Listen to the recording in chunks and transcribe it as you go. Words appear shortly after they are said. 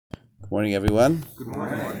Morning, everyone. Good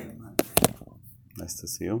morning. Nice to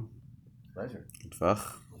see you. Pleasure. Without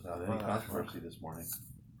Without any controversy this morning.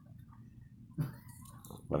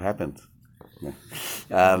 What happened? Yeah.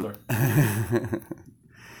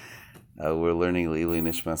 We're learning Leili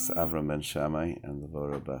Nishmas Avram Ben Shammai and the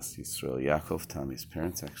Vora Bas Yisrael Yaakov, Tommy's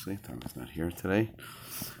parents, actually. Tommy's not here today.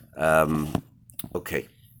 Okay.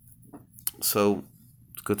 So,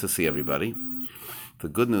 it's good to see everybody. The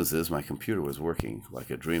good news is my computer was working like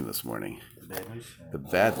a dream this morning. The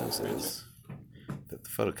bad news is that the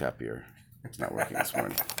photocopier is not working this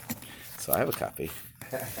morning. So I have a copy.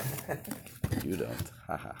 You don't.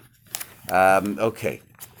 Haha. Okay.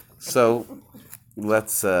 So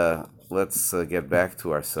let's get back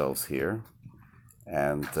to ourselves here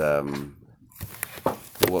and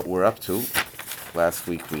what we're up to. Last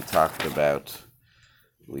week we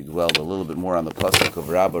dwelled a little bit more on the pasuk of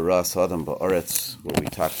Rabba Ras Adam Ba'aretz, where we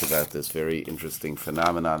talked about this very interesting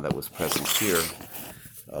phenomenon that was present here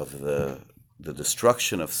of the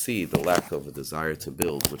destruction of seed, the lack of a desire to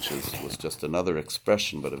build, which was just another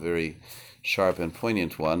expression, but a very sharp and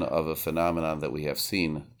poignant one of a phenomenon that we have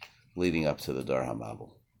seen leading up to the Dar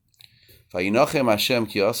HaMabul. Vayinochem Hashem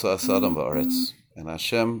ki asa Adam Ba'aretz, and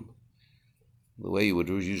Hashem, the way you would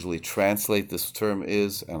usually translate this term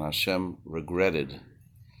is, and Hashem regretted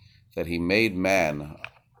that he made man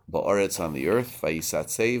ba'aretz on the earth,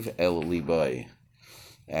 vayisatzev el libai,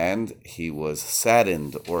 and he was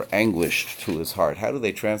saddened or anguished to his heart. How do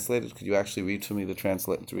they translate it? Could you actually read to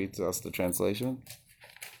us the translation?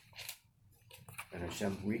 And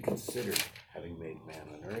Hashem reconsidered having made man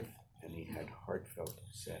on earth, and he had heartfelt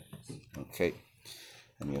sadness. Okay,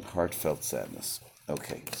 and he had heartfelt sadness.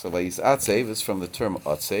 Okay, so vayisatzev is from the term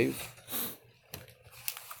otzev.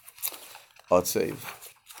 Otzev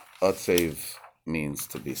means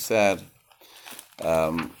to be sad.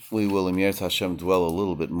 We will, Im Yirtzeh Hashem, dwell a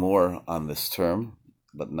little bit more on this term,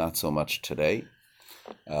 but not so much today.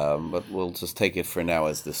 But we'll just take it for now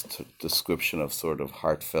as this description of sort of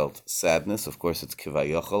heartfelt sadness. Of course, it's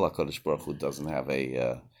Kivayachal. HaKadosh Baruch Hu doesn't have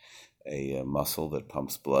a muscle that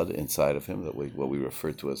pumps blood inside of him, what we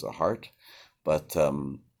refer to as a heart. But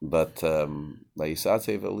Vayisatzev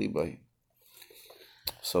el libai.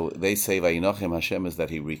 So they say Vayinochem Hashem is that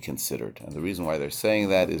he reconsidered. And the reason why they're saying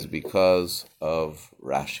that is because of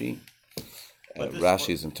Rashi.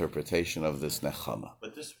 Rashi's interpretation of this Nechama.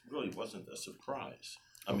 But this really wasn't a surprise.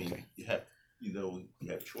 I mean, you have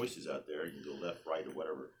choices out there, you can go left, right, or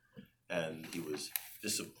whatever. And he was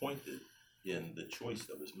disappointed in the choice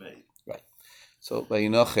that was made. Right. So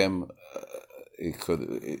Vayinochem,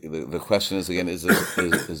 the question is again, is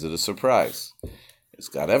it a surprise? Is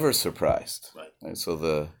God ever surprised? Right. So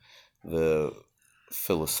the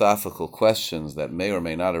philosophical questions that may or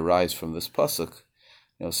may not arise from this pasuk,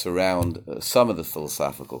 surround some of the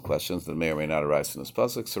philosophical questions that may or may not arise from this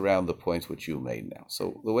pasuk surround the point which you made now.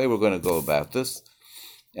 So the way we're going to go about this,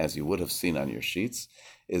 as you would have seen on your sheets,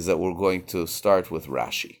 is that we're going to start with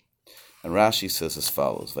Rashi, and Rashi says as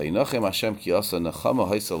follows: Vayinochem Hashem ki asa nechama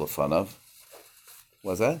haisa lefanav.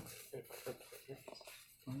 What's that?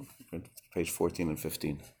 Page 14 and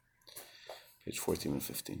 15. Page 14 and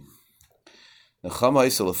 15.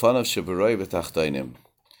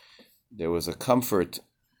 There was a comfort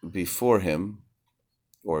before him,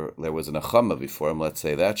 or there was an achama before him, let's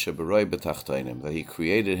say that, that he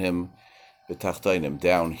created him b'tachtainim,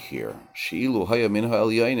 down here.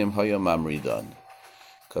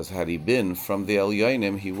 Because had he been from the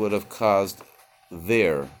Elyonim, he would have caused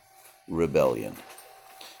their rebellion.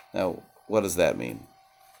 Now, what does that mean?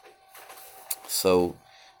 So,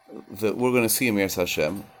 we're going to see in Yirtzeh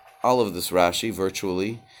Hashem, all of this Rashi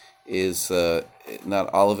virtually is, not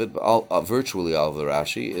all of it, but virtually all of the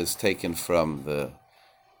Rashi is taken from the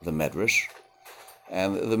Medrash.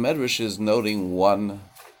 And the Medrash is noting one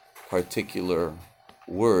particular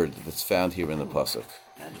word that's found here in the Pasuk.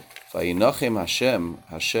 Vayinochem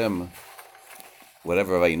Hashem,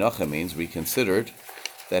 whatever Vayinochem means, reconsidered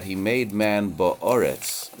that he made man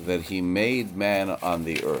ba'aretz, that he made man on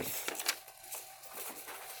the earth.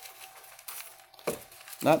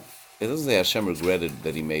 It doesn't say Hashem regretted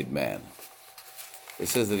that he made man. It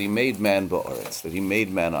says that he made man ba'aretz, that he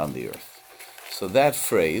made man on the earth. So that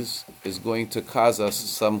phrase is going to cause us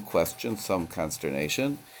some question, some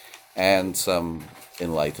consternation, and some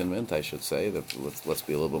enlightenment, I should say. Let's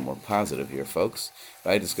be a little bit more positive here, folks.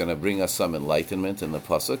 Right? It's going to bring us some enlightenment in the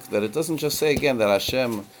pasuk, that it doesn't just say again that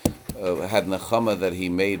Hashem had nechama that he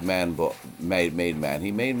made man.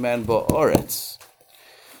 He made man ba'aretz.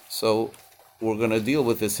 So we're going to deal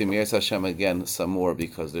with this in Yirtzeh Hashem again some more,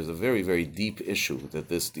 because there's a very, very deep issue that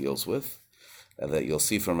this deals with, that you'll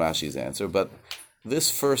see from Rashi's answer. But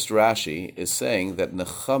This first Rashi is saying that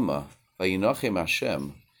Nechama, Vayinochem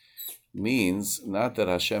Hashem, means not that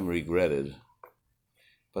Hashem regretted,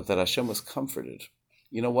 but that Hashem was comforted.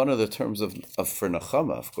 You know, one of the terms of for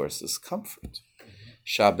Nechama, of course, is comfort.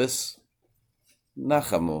 Shabbos,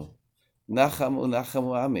 Nachamu. Nachamu,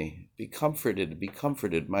 Nachamu Ami. Be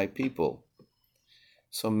comforted, my people.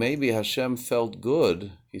 So maybe Hashem felt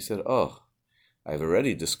good. He said, oh, I've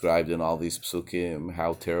already described in all these psukim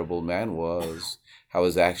how terrible man was, how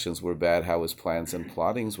his actions were bad, how his plans and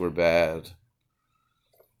plottings were bad.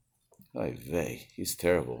 Oy vey, he's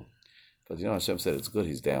terrible. But you know, Hashem said it's good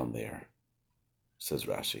he's down there, says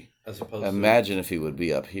Rashi. Imagine if he would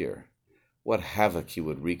be up here. What havoc he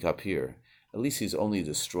would wreak up here. At least he's only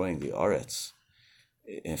destroying the Aretz.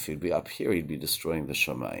 If he'd be up here, he'd be destroying the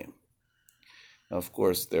Shamayim. Now, of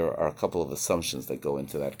course, there are a couple of assumptions that go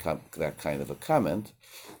into that kind of a comment,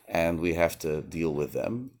 and we have to deal with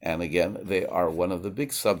them. And again, they are one of the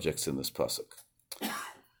big subjects in this pasuk.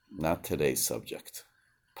 Not today's subject.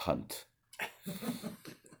 Punt.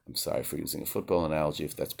 I'm sorry for using a football analogy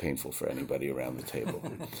if that's painful for anybody around the table.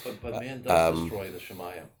 But man does destroy the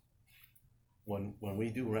Shemayim. When we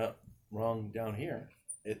do wrong down here,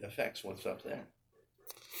 it affects what's up there.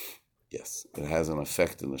 Yes, it has an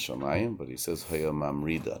effect in the Shamayim, but he says Haya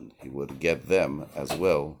Mamridan. He would get them as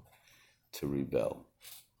well to rebel.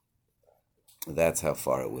 That's how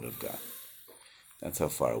far it would have gone.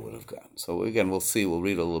 So again, we'll see. We'll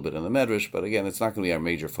read a little bit in the Medrash, but again, it's not going to be our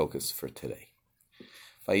major focus for today.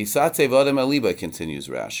 Vayisatzev Adam Eliba, continues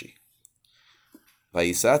Rashi.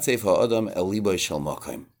 Vayisatzev Ha'adam Eliba Shel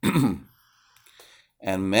Makayim.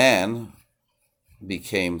 And man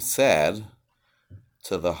became sad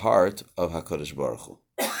to the heart of HaKadosh Baruch Hu.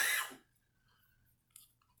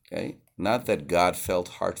 Okay? Not that God felt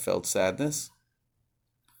heartfelt sadness,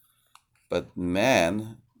 but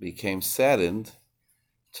man became saddened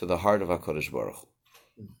to the heart of HaKadosh Baruch Hu.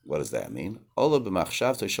 What does that mean?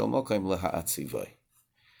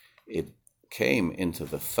 It came into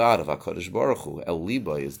the thought of HaKadosh Baruch Hu, El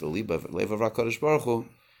Liba is the Liba of HaKadosh Baruch Hu,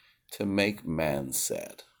 to make man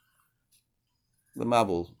sad. The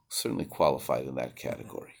Mabul certainly qualified in that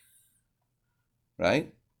category.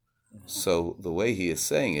 Right? So the way he is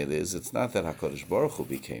saying it is, it's not that HaKadosh Baruch Hu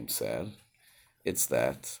became sad, it's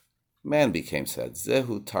that man became sad.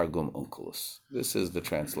 Zehu Targum Onkelos. This is the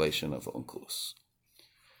translation of Onkelos.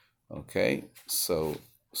 Okay? So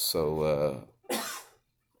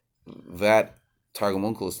that Targum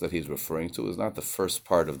Onkelos that he's referring to is not the first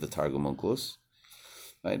part of the Targum Onkelos.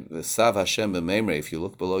 Right? The Sav Hashem b'Meimrei, if you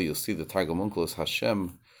look below, you'll see the Targum Onkelos,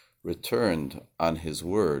 Hashem returned on his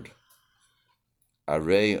word,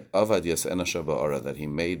 Arei Avad Yasena Shaba'ara, that he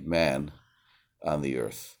made man on the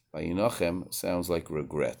earth. Vayinochem sounds like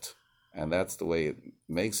regret. And that's the way it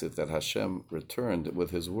makes it, that Hashem returned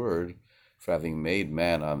with his word for having made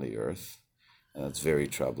man on the earth. And that's very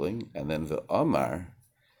troubling. And then the Amar,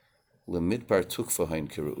 Lemidbar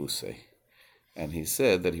Tukfahain Kiru'usei. And he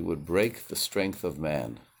said that he would break the strength of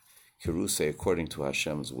man, Kirusei, according to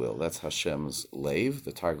Hashem's will. That's Hashem's lave.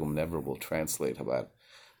 The Targum never will translate about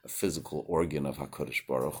a physical organ of HaKadosh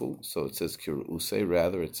Baruch Hu. So it says Kirusei,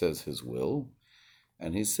 rather it says his will.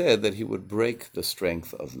 And he said that he would break the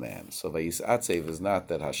strength of man. So Vayisatzev is not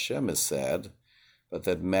that Hashem is sad, but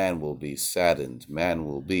that man will be saddened. Man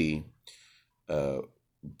will be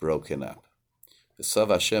broken up. The Sav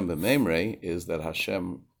Hashem b'Meimrei is that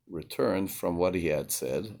Hashem returned from what he had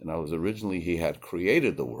said. And originally he had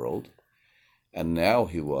created the world, and now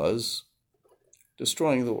he was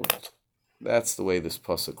destroying the world. That's the way this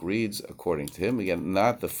pasuk reads, according to him. Again,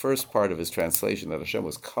 not the first part of his translation, that Hashem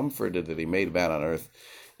was comforted that he made man on earth,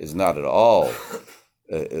 is not at all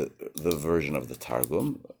the version of the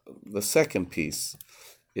Targum. The second piece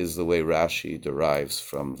is the way Rashi derives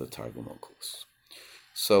from the Targum Onkelos.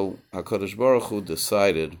 So HaKadosh Baruch Hu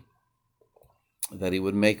decided that he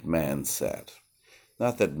would make man sad.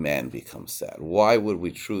 Not that man becomes sad. Why would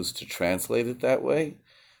we choose to translate it that way?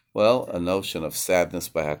 Well, a notion of sadness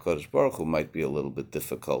by HaKadosh Baruch Hu might be a little bit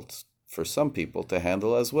difficult for some people to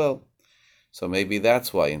handle as well. So maybe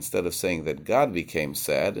that's why, instead of saying that God became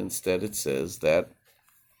sad, instead it says that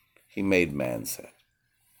he made man sad.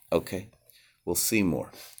 Okay, we'll see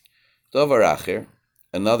more. Dovar Acher,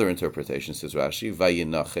 another interpretation, says Rashi,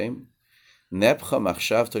 Vayinachem, Nepcha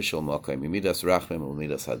machshavto shel makayim, midas rachmim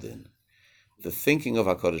u'midas hadin. The thinking of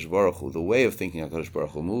HaKadosh Baruch Hu, the way of thinking of HaKadosh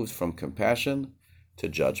Baruch Hu, moved from compassion to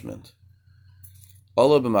judgment.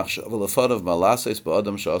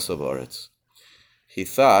 He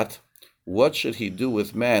thought, what should he do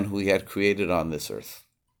with man who he had created on this earth?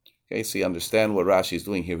 Okay, so you understand what Rashi is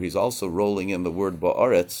doing here. He's also rolling in the word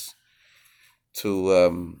ba'aretz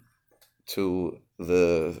to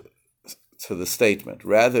the statement,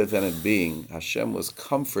 rather than it being Hashem was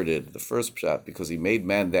comforted, the first pshat, because he made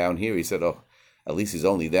man down here. He said, oh, at least he's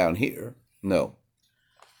only down here. No.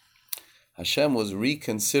 Hashem was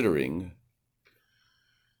reconsidering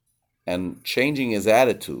and changing his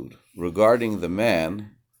attitude regarding the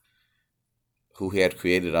man who he had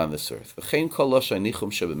created on this earth. The term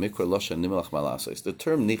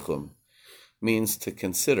nichum means to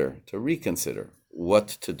consider, to reconsider what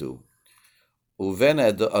to do. Right,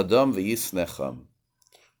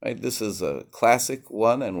 this is a classic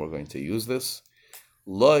one, and we're going to use this.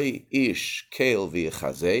 Loi ish keil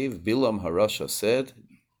v'yechazev, Bilam Harasha said,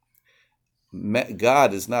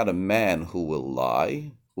 God is not a man who will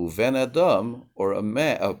lie, uven adam, or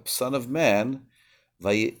a son of man,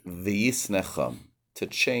 v'yisnecham, to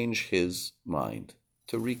change his mind,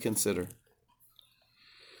 to reconsider.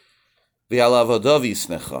 V'alavodav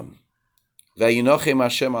yisnecham, v'yinochem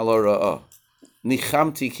Hashem alo ra'ah,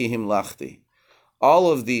 nichamti ki himlachti.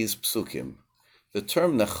 All of these psukim, the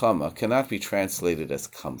term nechama cannot be translated as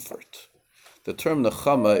comfort. The term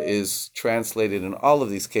nechama is translated in all of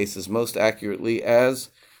these cases most accurately as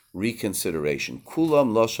reconsideration.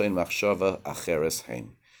 Kulam loshain machshava acheres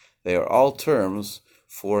hein. They are all terms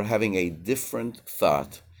for having a different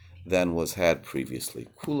thought than was had previously.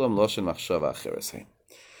 Kulam loshain machshava acheres hein.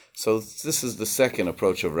 So this is the second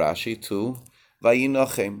approach of Rashi to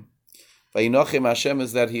vayinochem. Vayinochem Hashem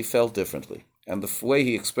is that he felt differently. And the way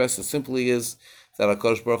he expressed it simply is that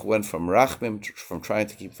HaKadosh Baruch Hu went from Rachmim, from trying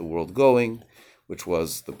to keep the world going, which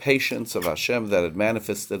was the patience of Hashem that had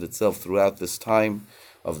manifested itself throughout this time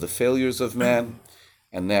of the failures of man,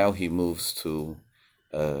 and now he moves to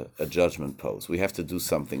a judgment pose. We have to do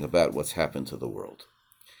something about what's happened to the world.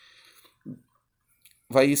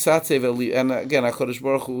 And again, HaKadosh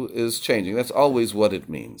Baruch Hu is changing. That's always what it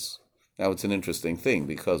means. Now it's an interesting thing,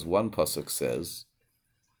 because one pasuk says,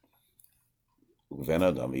 Uven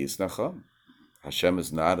Adam Yisnacham. Hashem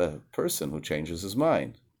is not a person who changes his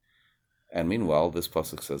mind. And meanwhile, this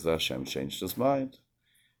pasuk says that Hashem changed his mind.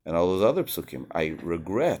 And all those other psukim, I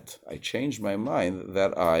regret, I changed my mind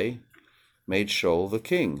that I made Shaul the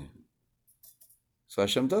king. So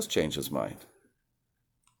Hashem does change his mind.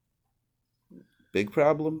 Big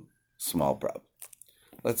problem, small problem.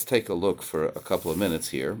 Let's take a look for a couple of minutes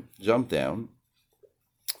here. Jump down,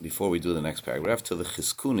 before we do the next paragraph, to the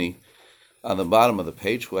Chizkuni on the bottom of the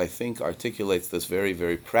page, who I think articulates this very,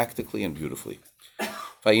 very practically and beautifully.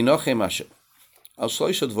 A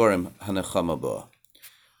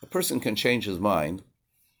person can change his mind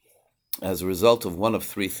as a result of one of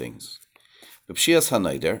three things.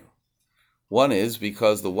 One is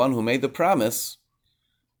because the one who made the promise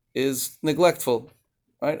is neglectful.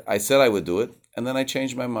 Right? I said I would do it, and then I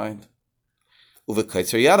changed my mind. The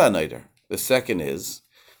second is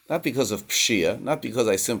not because of pshia, not because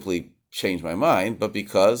I simply changed my mind, but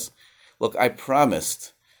because, look, I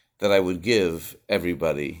promised that I would give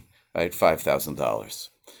everybody, right, $5,000.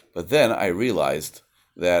 But then I realized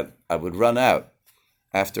that I would run out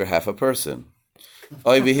after half a person.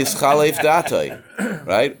 Right?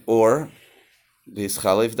 Or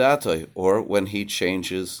when he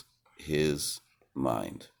changes his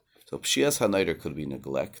mind. So pshias hanaider could be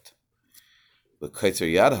neglect. The kaitzer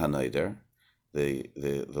yad hanaider,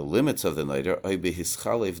 the limits of the neider,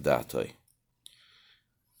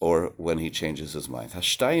 or when he changes his mind.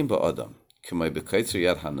 Hashtayim ba'adam, k'may b'kaitzer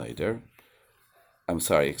yad haneider. I'm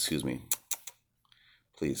sorry, excuse me.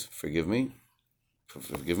 Please, forgive me.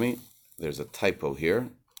 There's a typo here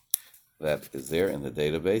that is there in the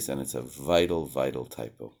database, and it's a vital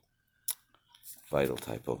typo. Vital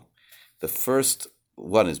typo. The first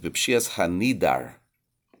one is b'pshias hanidar,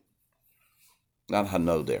 not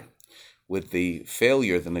hanoder, with the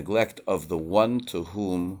failure, the neglect of the one to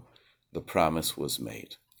whom the promise was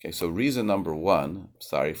made. Okay, so reason number one,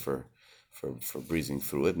 sorry for breezing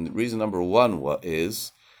through it, and reason number one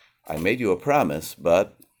is, I made you a promise,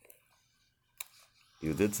 but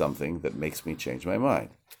you did something that makes me change my mind.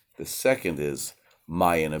 The second is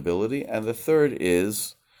my inability, and the third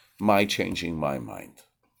is my changing my mind.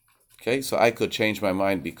 Okay, so I could change my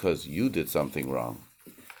mind because you did something wrong.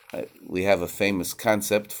 We have a famous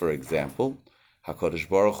concept, for example, HaKadosh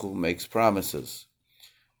Baruch Hu makes promises,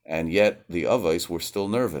 and yet the Avos were still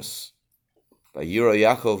nervous. Vayira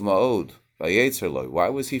Yaakov Ma'od, Vayetzer Lo. Why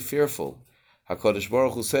was he fearful? HaKadosh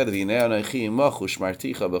Baruch Hu said, I'm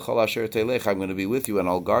going to be with you and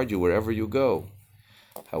I'll guard you wherever you go.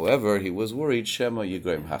 However, he was worried, Shema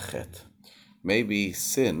Yigrem Hachet. Maybe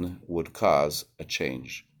sin would cause a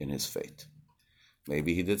change in his fate.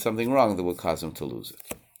 Maybe he did something wrong that would cause him to lose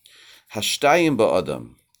it. Hashtayim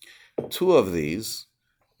ba'adam. Two of these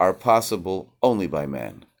are possible only by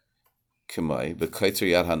man. An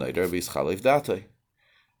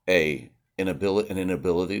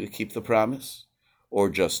inability to keep the promise, or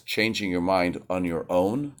just changing your mind on your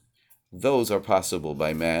own, those are possible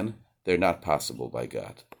by man, they're not possible by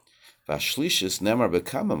God. Here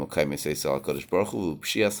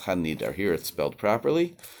it's spelled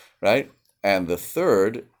properly, right? And the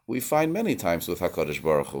third, we find many times with HaKadosh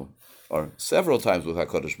Baruch Hu, or several times with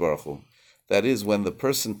HaKadosh Baruch Hu. That is when the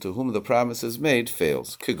person to whom the promise is made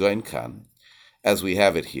fails. Kegoin kan, as we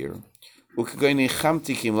have it here. That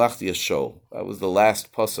was the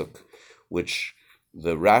last pasuk which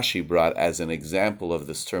the Rashi brought as an example of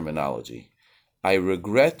this terminology. I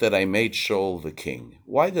regret that I made Shaul the king.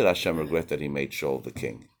 Why did Hashem regret that he made Shaul the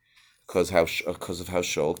king? Because of how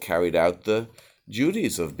Shaul carried out the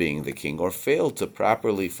duties of being the king, or failed to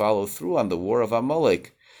properly follow through on the war of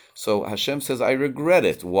Amalek. So Hashem says, I regret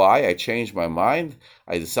it. Why? I changed my mind?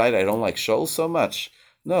 I decided I don't like Shaul so much?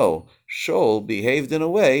 No, Shaul behaved in a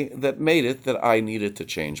way that made it that I needed to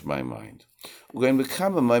change my mind. One moment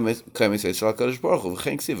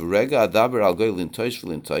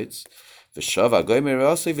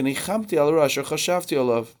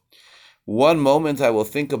I will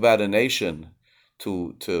think about a nation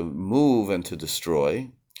to move and to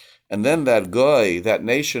destroy, and then that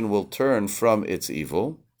nation will turn from its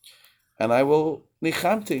evil, and I will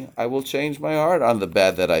change my heart on the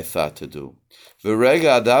bad that I thought to do. And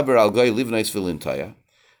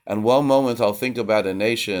one moment I'll think about a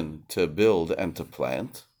nation to build and to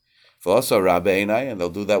plant, and they'll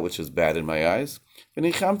do that which is bad in my eyes, and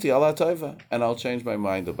I'll change my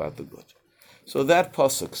mind about the good. So that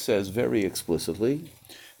pasuk says very explicitly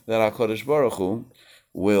that HaKadosh Baruch Hu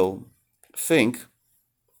will think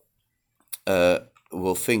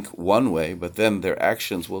one way, but then their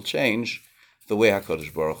actions will change the way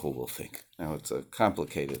HaKadosh Baruch Hu will think. Now, it's a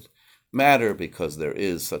complicated matter because there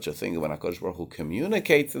is such a thing. When HaKadosh Baruch Hu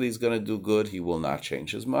communicates that he's going to do good, he will not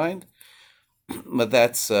change his mind. But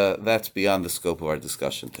that's beyond the scope of our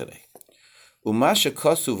discussion today. What does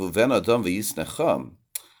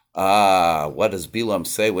Bilam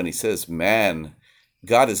say when he says man?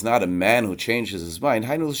 God is not a man who changes his mind.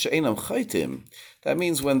 That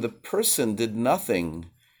means when the person did nothing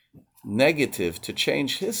negative to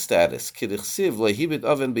change his status. In the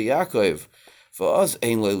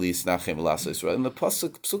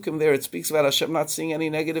psukim there, it speaks about Hashem not seeing any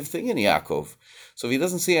negative thing in Yaakov. So if he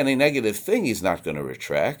doesn't see any negative thing, he's not going to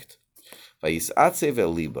retract. Okay,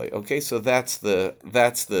 so that's the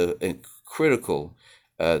critical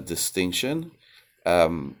distinction.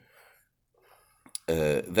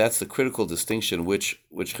 That's the critical distinction which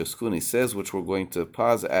Chizkuni says, which we're going to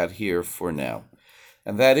pause at here for now.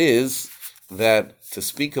 And that is that to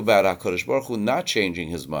speak about HaKadosh Baruch Hu not changing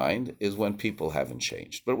his mind is when people haven't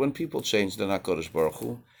changed. But when people change, then HaKadosh Baruch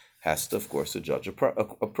Hu has to, of course, adjust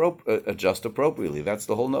appropriately. That's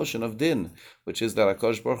the whole notion of din, which is that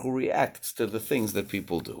HaKadosh Baruch Hu reacts to the things that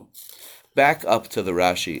people do. Back up to the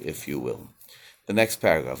Rashi, if you will. The next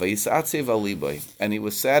paragraph. And he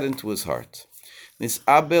was saddened to his heart.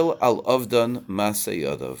 Nis'abel al avdan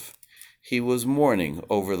masayadav. He was mourning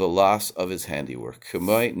over the loss of his handiwork.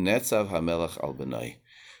 K'may netzav hamelach al benai.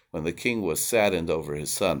 When the king was saddened over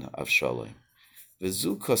his son, Avshalom.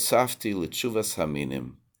 V'zu kosafti l'tshuvas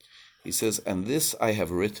haminim. He says, and this I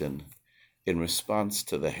have written in response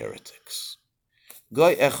to the heretics.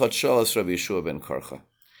 Goy echad shalas Rabbi Yeshua ben Karcha.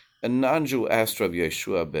 A non-Jew asked Rabbi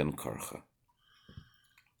Yeshua ben Karcha.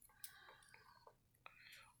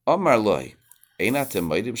 Amar loy.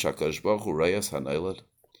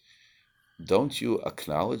 Don't you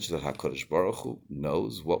acknowledge that HaKadosh Baruch Hu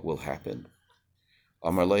knows what will happen?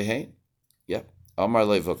 Amar lehein. Yep. Amar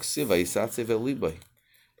levoksiva isatze velibay.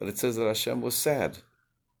 But it says that Hashem was sad.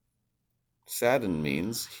 Saddened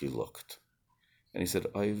means he looked. And he said,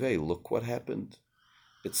 Oyvei, look what happened.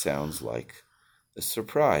 It sounds like a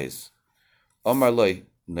surprise. Amar le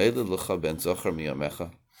neilid lecha ben zochar miyamecha.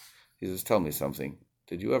 He says, tell me something.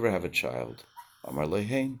 Did you ever have a child? Amar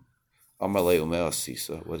lehein. Amar le umeh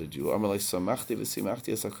asisa. What did you? Amar le samachti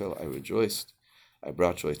v'simachti esakel. I rejoiced. I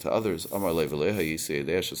brought joy to others. Amar le v'leha yisei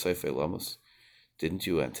yedei shesayfei lamus. Didn't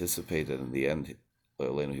you anticipate that in the end,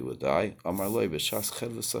 he would die? Amar le b'shas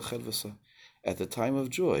chedvasa chedvasa. At the time of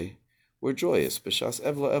joy, we're joyous. B'shas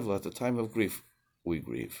evla evla. At the time of grief, we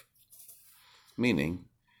grieve. Meaning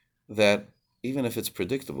that even if it's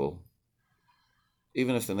predictable,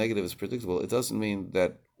 even if the negative is predictable, it doesn't mean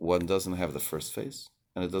that one doesn't have the first phase,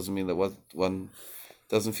 and it doesn't mean that one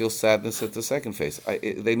doesn't feel sadness at the second phase.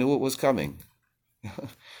 They knew it was coming.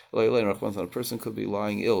 A person could be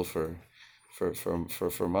lying ill for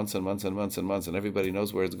for months and months and months and months, and everybody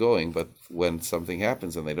knows where it's going. But when something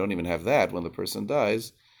happens and they don't even have that, when the person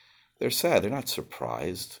dies, they're sad. They're not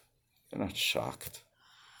surprised. They're not shocked.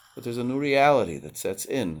 But there's a new reality that sets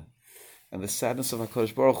in. And the sadness of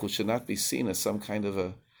HaKadosh Baruch Hu should not be seen as some kind of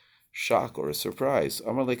a shock or a surprise.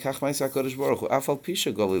 Even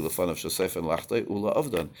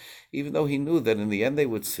though he knew that in the end they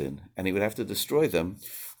would sin, and he would have to destroy them,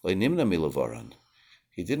 he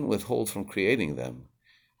didn't withhold from creating them.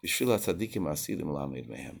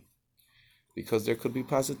 Because there could be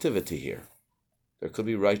positivity here. There could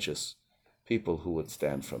be righteous people who would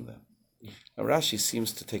stand from them. Now Rashi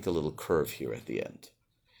seems to take a little curve here at the end.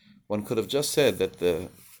 One could have just said that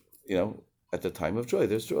at the time of joy,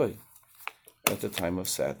 there's joy. At the time of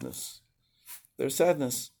sadness, there's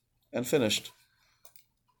sadness, and finished.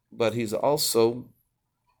 But he's also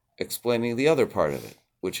explaining the other part of it,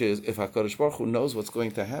 which is if HaKadosh Baruch Hu knows what's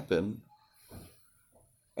going to happen,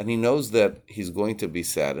 and he knows that he's going to be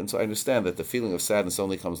sad, and so I understand that the feeling of sadness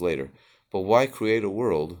only comes later, but why create a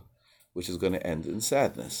world which is going to end in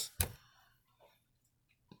sadness?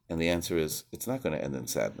 And the answer is, it's not going to end in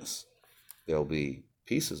sadness. There'll be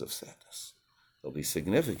pieces of sadness. There'll be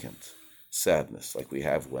significant sadness, like we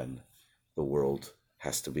have when the world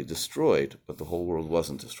has to be destroyed, but the whole world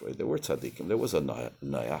wasn't destroyed. There were tzaddikim. There was a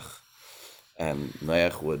Noach, and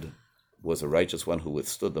Noach was a righteous one who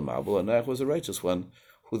withstood the Mabul, and Noach was a righteous one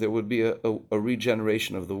who there would be a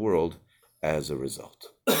regeneration of the world as a result.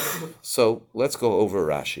 So let's go over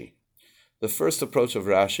Rashi. The first approach of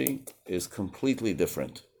Rashi is completely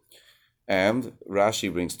different. And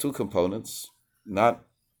Rashi brings two components, not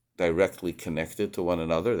directly connected to one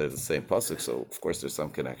another. They're the same pasuk, so of course there's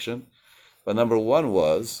some connection. But number one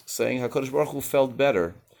was saying HaKadosh Baruch Hu felt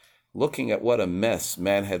better looking at what a mess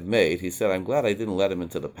man had made. He said, I'm glad I didn't let him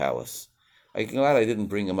into the palace. I'm glad I didn't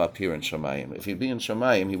bring him up here in Shemayim. If he'd been in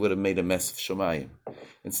Shemayim, he would have made a mess of Shemayim.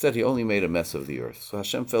 Instead, he only made a mess of the earth. So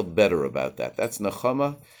Hashem felt better about that. That's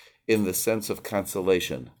Nechama in the sense of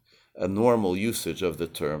consolation, a normal usage of the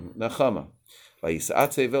term Nechama.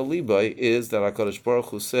 Vayisatze vel libay is that HaKadosh Baruch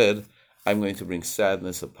Hu said, I'm going to bring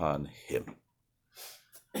sadness upon him.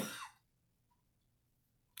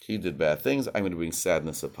 He did bad things, I'm going to bring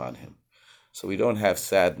sadness upon him. So we don't have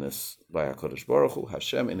sadness by HaKadosh Baruch Hu.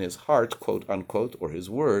 Hashem in his heart, quote unquote, or his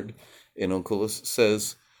word in Onkelos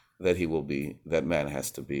says that that man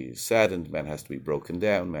has to be saddened, man has to be broken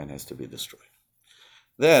down, man has to be destroyed.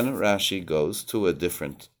 Then Rashi goes to a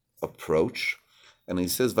different approach, and he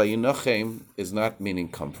says, Vayinochem is not meaning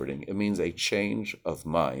comforting. It means a change of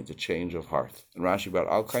mind, a change of heart. And Rashi brought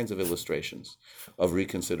all kinds of illustrations of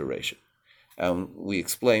reconsideration. And we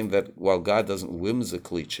explained that while God doesn't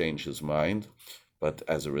whimsically change his mind, but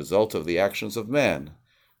as a result of the actions of man,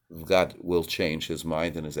 God will change his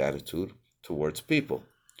mind and his attitude towards people.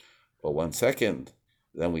 But 1 second,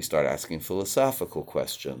 then we start asking philosophical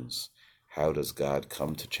questions. How does God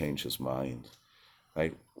come to change his mind?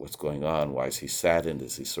 Right? What's going on? Why is he saddened?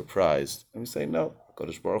 Is he surprised? And we say, no,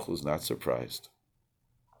 Kodesh Baruch Hu is not surprised.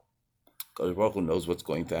 Kodesh Baruch Hu knows what's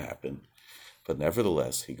going to happen. But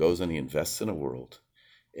nevertheless, he goes and he invests in a world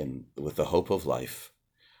with the hope of life.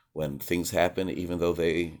 When things happen, even though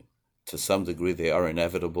to some degree, they are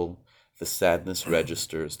inevitable, the sadness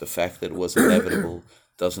registers. The fact that it was inevitable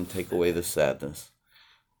doesn't take away the sadness.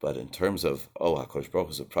 But in terms of, HaKadosh Baruch Hu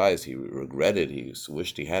was surprised, he regretted, he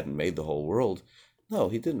wished he hadn't made the whole world. No,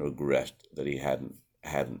 he didn't regret that he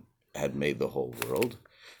had made the whole world,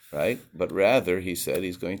 right? But rather, he said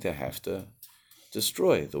he's going to have to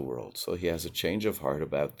destroy the world. So he has a change of heart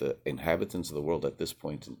about the inhabitants of the world at this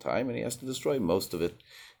point in time, and he has to destroy most of it,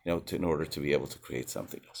 in order to be able to create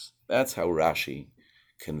something else. That's how Rashi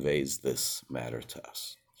conveys this matter to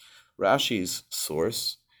us. Rashi's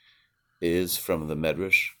source is from the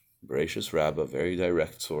Medrash, Bereshis Rabbah, very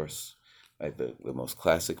direct source. Right? The most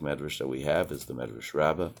classic Medrash that we have is the Medrash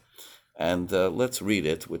Rabbah. And let's read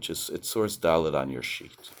it, it's source Dalet on your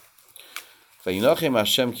sheet. Vayinochem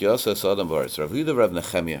Hashem ki osas adam ba'aretz. Rav Yehuda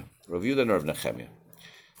and Rav Nechemia.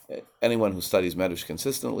 Anyone who studies Medrash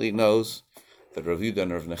consistently knows that Rav Yehuda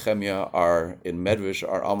and Rav Nechemia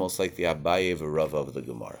are almost like the Abaye v'Rava of the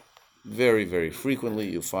Gemara. Very, very frequently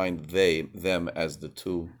you find them as the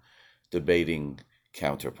two debating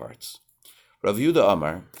counterparts. Rav Yehuda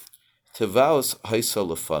Amar, Tevaos haisa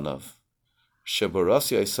lefanav,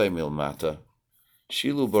 shebarasi haisai milmata,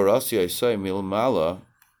 shilu barasi haisai milmala,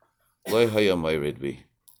 loy haya mayrid bi.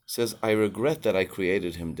 Says, I regret that I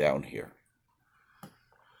created him down here.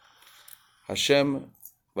 Hashem,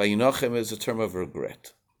 Vayinochem is a term of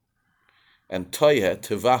regret. And toyeh,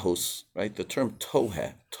 tevahus, right, the term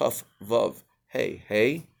tohe, tov, vav,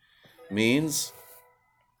 hey, means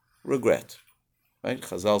regret. Right?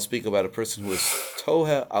 Chazal speak about a person who is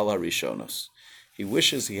toha al harishonos. He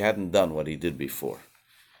wishes he hadn't done what he did before.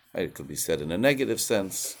 Right? It could be said in a negative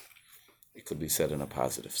sense. It could be said in a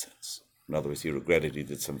positive sense. In other words, he regretted he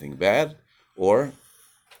did something bad, or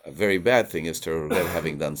a very bad thing is to regret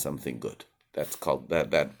having done something good. That's called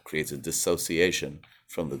that creates a dissociation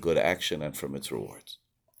from the good action and from its rewards.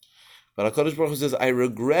 But HaKadosh Baruch Hu says, I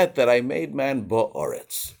regret that I made man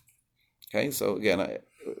ba'aretz. Okay, so again,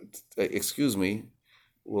 excuse me,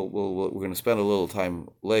 we're going to spend a little time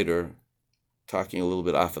later talking a little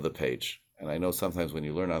bit off of the page. And I know sometimes when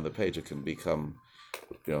you learn on the page, it can become,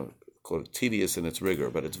 tedious in its rigor,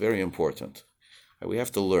 but it's very important. We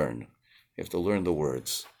have to learn. We have to learn the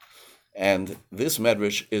words. And this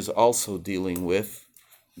medrash is also dealing with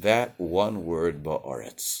that one word,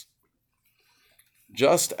 ba'aretz.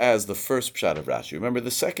 Just as the first pshat of Rashi. Remember,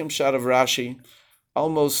 the second pshat of Rashi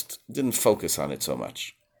almost didn't focus on it so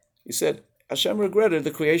much. He said, Hashem regretted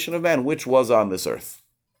the creation of man, which was on this earth.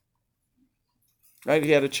 Right?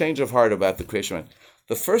 He had a change of heart about the creation of man.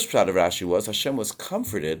 The first pshat of Rashi was, Hashem was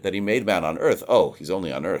comforted that he made man on earth. Oh, he's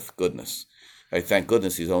only on earth. Goodness. Right? Thank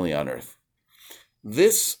goodness he's only on earth.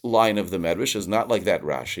 This line of the Medrash is not like that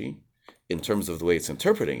Rashi in terms of the way it's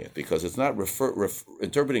interpreting it, because it's not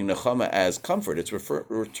interpreting Nechama as comfort. It's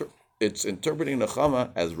interpreting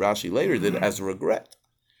Nechama, as Rashi later did, as regret.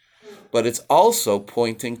 But it's also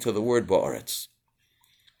pointing to the word ba'aretz.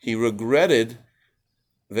 He regretted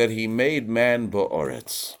that he made man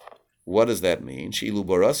ba'aretz. What does that mean?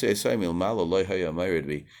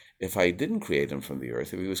 If I didn't create him from the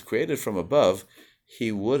earth, if he was created from above,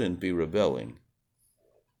 he wouldn't be rebelling.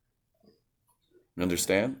 You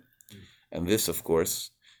understand? And this, of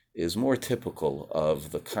course, is more typical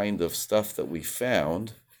of the kind of stuff that we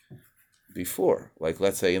found before. Like,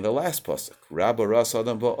 let's say, in the last pasuk, Rabba Ras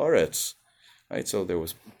Adam Ba'aretz. Right? So there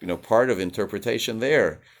was, part of interpretation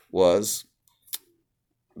there was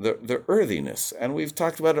the earthiness. And we've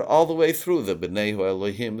talked about it all the way through, the B'nai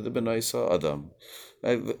Elohim, the B'nai Adam.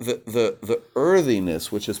 Right? The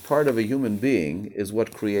earthiness, which is part of a human being, is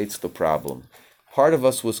what creates the problem. Part of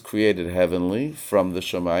us was created heavenly from the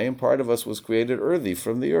Shemayim, part of us was created earthy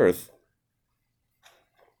from the earth.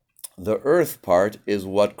 The earth part is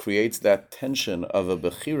what creates that tension of a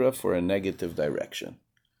bechira for a negative direction.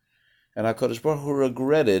 And HaKadosh Baruch Hu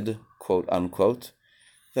regretted, quote unquote,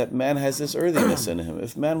 that man has this earthiness in him.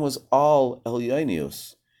 If man was all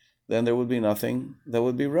Elyoinius, then there would be nothing that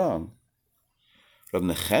would be wrong. Rav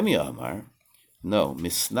Nechemia Amar, no,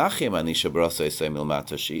 misnachim ani shebrasa yisay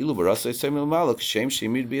milmata sheilu brasa yisay milmala kshem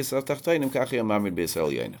shemid b'yisrael tachtainim kachi amamid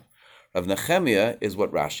b'yisrael yoynim. Rav Nechemia is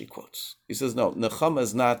what Rashi quotes. He says, no, Nechama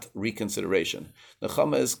is not reconsideration.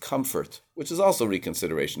 Nechama is comfort, which is also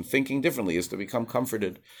reconsideration. Thinking differently is to become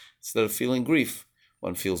comforted. Instead of feeling grief,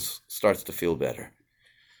 one starts to feel better.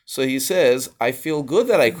 So he says, I feel good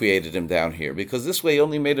that I created him down here, because this way he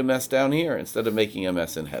only made a mess down here instead of making a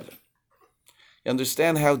mess in heaven. You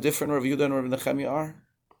understand how different Rav Yehuda and Rav Nechemia are?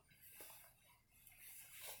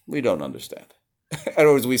 We don't understand. In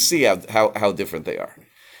other words, we see how different they are.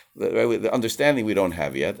 The understanding we don't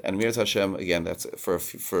have yet, and Mirz Hashem, again, that's for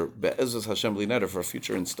Be'ezus Hashem Bli Neder, for a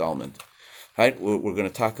future installment. Right? We're going to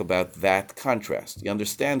talk about that contrast. You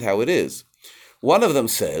understand how it is. One of them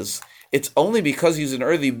says, it's only because he's an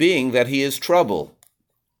earthy being that he is trouble.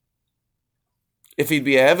 If he'd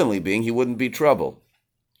be a heavenly being, he wouldn't be trouble.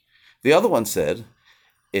 The other one said,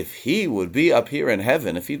 if he would be up here in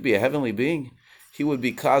heaven, if he'd be a heavenly being, he would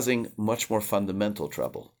be causing much more fundamental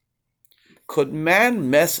trouble. Could man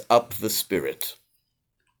mess up the spirit?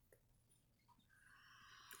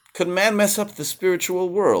 Could man mess up the spiritual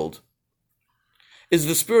world? Is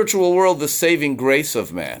the spiritual world the saving grace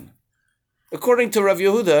of man? According to Rav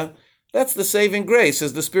Yehuda, that's the saving grace,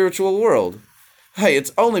 is the spiritual world. Hey,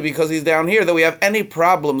 it's only because he's down here that we have any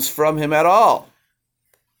problems from him at all.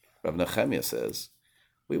 Rav Nechemia says,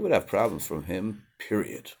 we would have problems from him,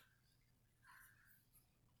 period.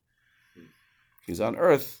 He's on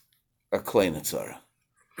earth, a klei netzara.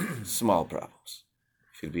 Small problems.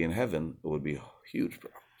 If he'd be in heaven, it would be huge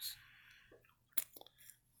problems.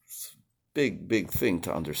 It's a big thing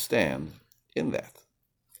to understand in that.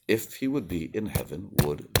 If he would be in heaven,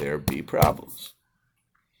 would there be problems?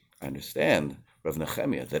 I understand, Rav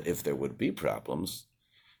Nechemia, that if there would be problems,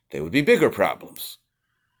 they would be bigger problems.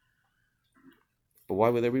 But why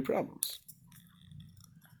would there be problems?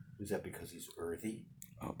 Is that because he's earthy?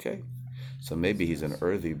 Okay. So maybe he's an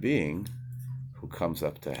earthy being who comes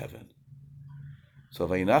up to heaven. So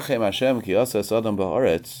Vayinachem Hashem ki asas adam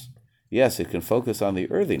ba'aretz, yes, it can focus on the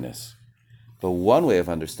earthiness. But one way of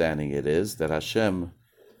understanding it is that Hashem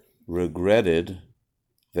regretted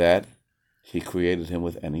that he created him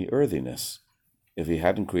with any earthiness. If he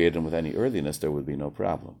hadn't created him with any earthiness, there would be no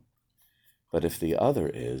problem. But if the other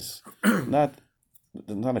is not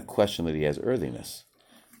a question that he has earthiness,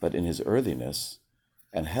 but in his earthiness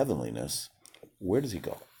and heavenliness, where does he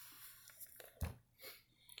go?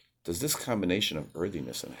 Does this combination of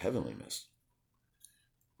earthiness and heavenliness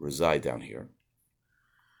reside down here?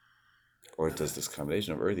 Or does this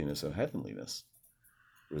combination of earthiness and heavenliness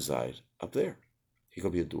reside up there? He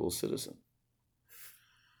could be a dual citizen.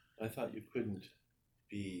 I thought you couldn't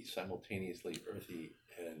be simultaneously earthy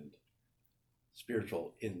and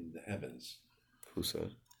spiritual in the heavens. Who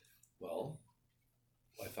said? Well,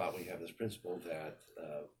 I thought we have this principle that,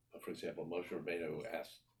 for example, Moshe Rabbeinu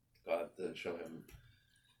asked God to show him,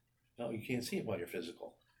 no, you can't see it while you're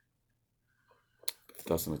physical.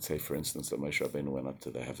 Doesn't it say, for instance, that Moshe Rabbeinu went up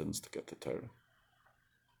to the heavens to get the Torah?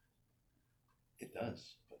 It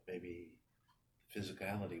does, but maybe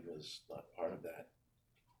physicality was not part of that.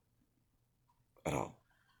 At all.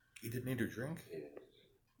 He didn't eat or drink?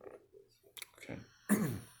 Okay.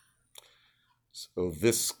 So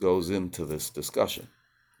this goes into this discussion.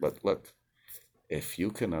 But look, if you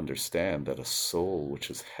can understand that a soul which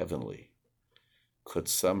is heavenly could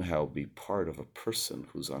somehow be part of a person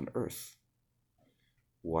who's on earth,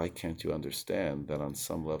 why can't you understand that on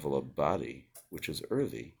some level a body which is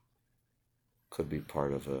earthy could be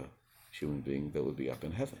part of a human being that would be up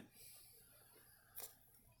in heaven?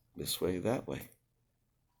 This way, that way.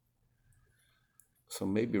 So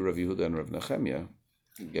maybe Rav Yehuda and Rav Nechemia,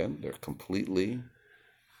 again, they're completely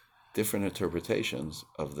different interpretations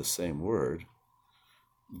of the same word,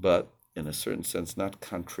 but in a certain sense, not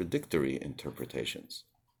contradictory interpretations.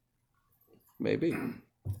 Maybe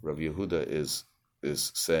Rav Yehuda is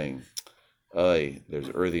saying, there's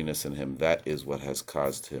earthiness in him, that is what has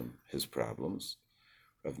caused him his problems.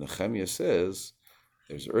 Rav Nechemia says,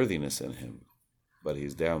 there's earthiness in him, but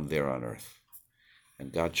he's down there on earth.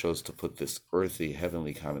 And God chose to put this earthy,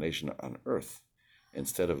 heavenly combination on earth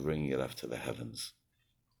instead of bringing it up to the heavens.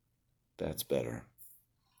 That's better.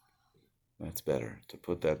 That's better, to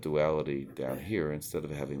put that duality down here instead of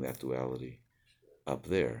having that duality up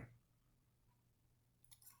there.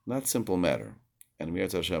 Not simple matter. And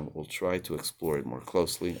Mirat Hashem will try to explore it more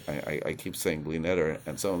closely. I keep saying Bli Neder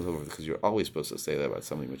and so on and so forth because you're always supposed to say that about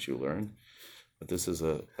something which you learned. But this is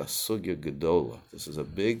a sugya gedola. This is a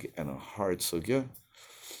big and a hard sugya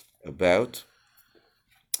about,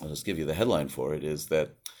 I'll just give you the headline for it, is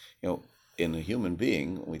that, in a human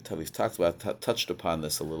being, we've talked about, touched upon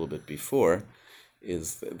this a little bit before,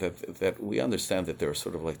 is that we understand that there are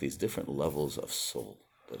sort of like these different levels of soul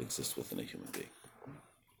that exist within a human being.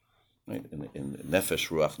 Right? In Nefesh,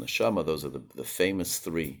 Ruach, Neshama, those are the famous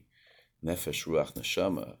three. Nefesh, Ruach,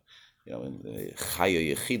 Neshama. In the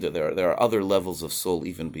Chaya Yechida, there are other levels of soul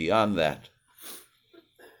even beyond that.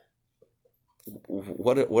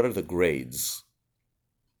 What are the grades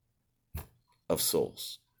of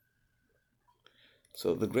souls?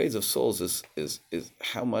 So the grades of souls is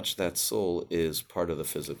how much that soul is part of the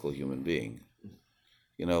physical human being.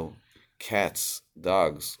 Cats,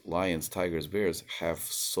 dogs, lions, tigers, bears have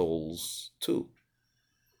souls too.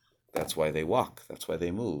 That's why they walk. That's why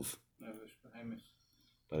they move.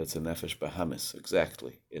 But it's a nefesh bahamis,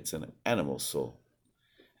 exactly. It's an animal soul.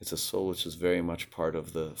 It's a soul which is very much part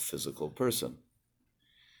of the physical person.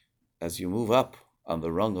 As you move up on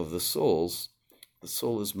the rung of the soul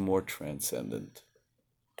is more transcendent,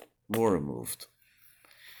 more removed.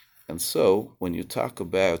 And so, when you talk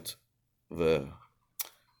about the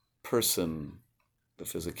person, the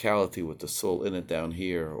physicality with the soul in it down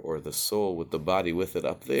here, or the soul with the body with it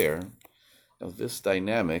up there, this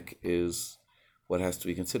dynamic is what has to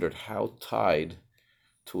be considered. How tied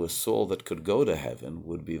to a soul that could go to heaven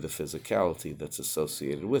would be the physicality that's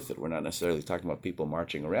associated with it. We're not necessarily talking about people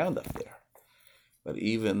marching around up there, but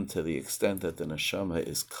even to the extent that the neshama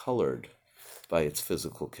is colored by its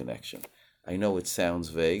physical connection. I know it sounds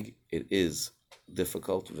vague. It is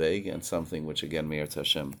difficult, vague, and something which, again, Me'er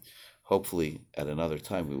Hashem, hopefully at another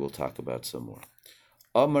time we will talk about some more.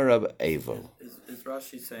 Amar Rab Evo. Is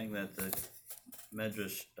Rashi saying that the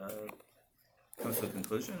Medrash comes to a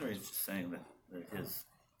conclusion, or he's just saying that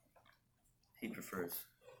he prefers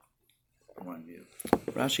one view?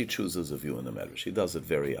 Rashi chooses a view in the Medrash. He does it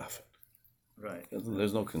very often. Right.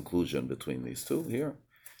 There's no conclusion between these two here.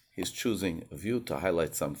 He's choosing a view to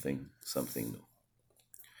highlight something new.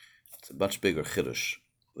 It's a much bigger chiddush,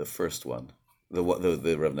 the first one, the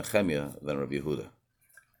Rav Nechemia than Rav Yehuda.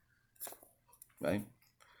 Right?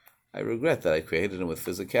 I regret that I created him with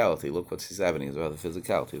physicality. Look what he's happening is about the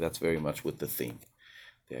physicality. That's very much with the theme.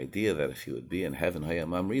 The idea that if he would be in heaven,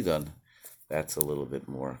 Hayam Amridan, that's a little bit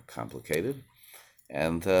more complicated.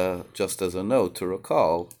 And just as a note to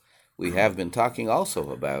recall, we have been talking also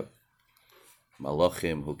about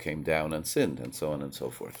Malachim who came down and sinned, and so on and so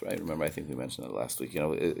forth, right? Remember, I think we mentioned it last week.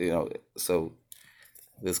 So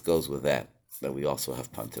this goes with that we also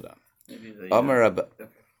have punted on. Maybe the, Amar Rab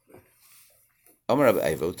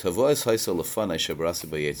Eivo, Tavois Haisa Lefanai Shabrasi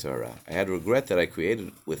B'Yetzer Hara. I had regret that I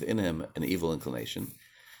created within him an evil inclination.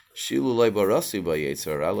 Shilu Loi Barasi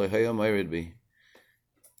B'Yetzer Hara Loi Hayam Ayrid Bi.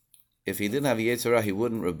 If he didn't have Yetzer Hara, he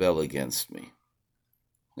wouldn't rebel against me.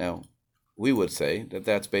 Now, we would say that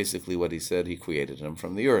that's basically what he said. He created him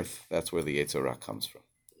from the earth. That's where the Yetzer Hara comes from.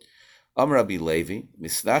 Amar Rabbi Levi,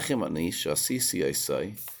 Misnachim Ani Shasisi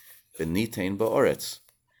Isai V'Nitein Ba'oretz.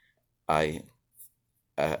 I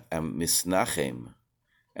am misnachem,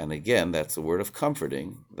 and again, that's the word of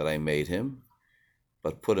comforting, that I made him,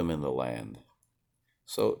 but put him in the land.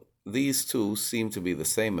 So these two seem to be the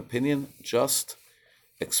same opinion, just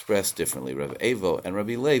expressed differently. Rabbi Evo and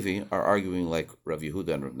Rabbi Levi are arguing like Rabbi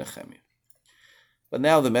Yehuda and Rabbi Nechemiah. But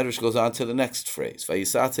now the Medrash goes on to the next phrase.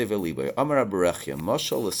 Vayisatze v'liboy, Amar Abarechia,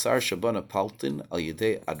 Moshel l'sar shabana paltin al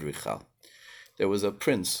yedei adrichal. There was a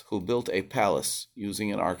prince who built a palace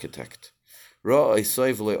using an architect. He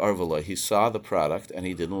saw the product and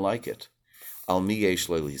he didn't like it. Al mi yesh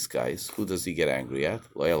guys. Who does he get angry at?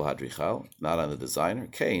 Loyal hadrichal, not on the designer.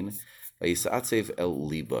 Cain, vayisatzev el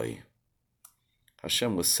liboy.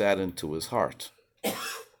 Hashem was saddened to his heart. What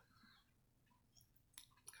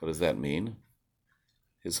does that mean?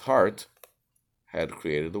 His heart had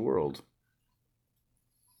created the world.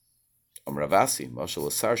 Amravasi, mashal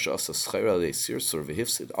asar she'asa schayra le'sirsur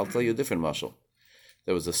v'hifsid. I'll tell you a different mashal.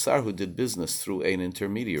 There was a sar who did business through an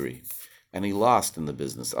intermediary, and he lost in the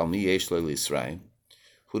business. Al mi yesh lo l'Yisrael.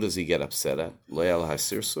 Who does he get upset at? Lo al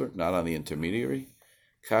hasirsur, not on the intermediary.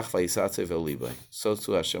 Kach vayisatzev el libay. So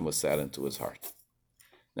too Hashem was saddened to his heart.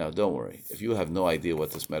 Now, don't worry. If you have no idea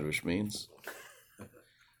what this medrash means,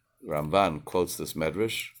 Ramban quotes this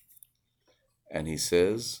medrash, and he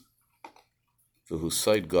says,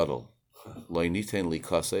 "V'husayd gadol lo niten li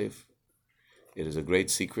kasev." It is a great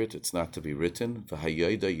secret. It's not to be written.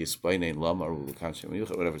 V'hayoda yispainein lam or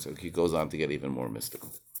whatever. So he goes on to get even more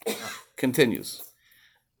mystical. Continues.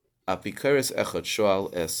 Apikaris echad shoal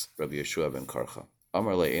es Rabbi Yeshua ben Karcha.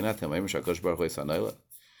 Amar le'enat ha'mayim shakadosh baruch hu esanayla.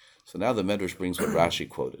 So now the Medrash brings what Rashi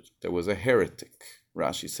quoted. There was a heretic.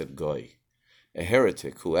 Rashi said goy. A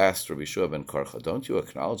heretic who asked Rabbi Yeshua ben Karcha, don't you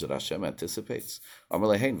acknowledge that Hashem anticipates? But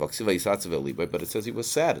it says he was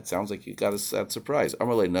sad. It sounds like you got a sad surprise.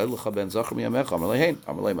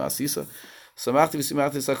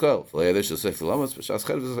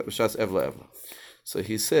 So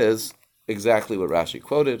he says exactly what Rashi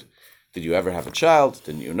quoted. Did you ever have a child?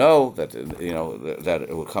 Didn't you know that that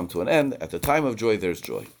it will come to an end? At the time of joy, there's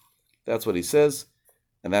joy. That's what he says,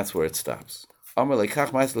 and that's where it stops. For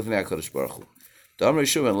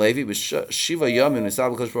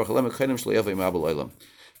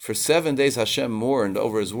 7 days Hashem mourned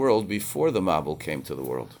over his world before the Mabul came to the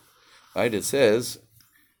world. Right? It says,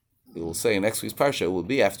 we will say in next week's parsha, it will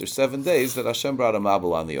be after 7 days that Hashem brought a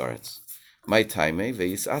Mabul on the Aretz. My time,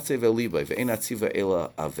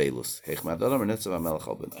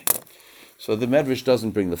 so the Medrash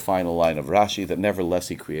doesn't bring the final line of Rashi that nevertheless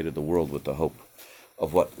he created the world with the hope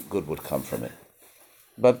of what good would come from it.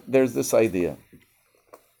 But there's this idea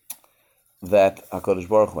that HaKadosh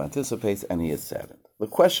Baruch Hu anticipates and he is saddened. The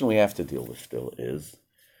question we have to deal with still is,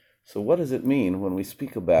 so what does it mean when we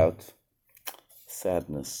speak about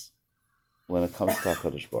sadness when it comes to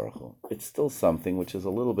HaKadosh Baruch Hu? It's still something which is a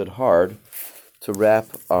little bit hard to wrap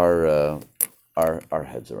our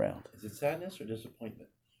heads around. Is it sadness or disappointment?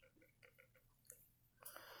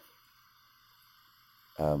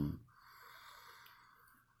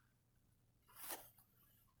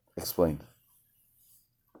 Explain.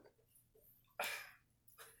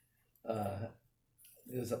 I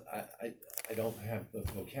don't have the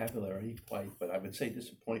vocabulary quite, but I would say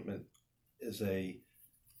disappointment is a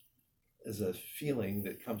feeling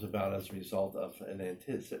that comes about as a result of an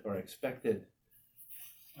anticipated or expected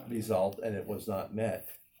result, and it was not met.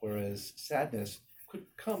 Whereas sadness could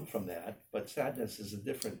come from that, but sadness is a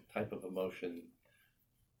different type of emotion.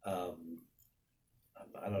 I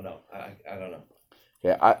don't know. I don't know.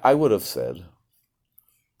 Yeah, I would have said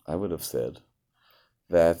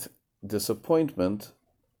that disappointment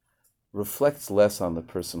reflects less on the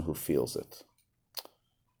person who feels it.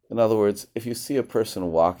 In other words, if you see a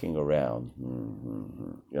person walking around,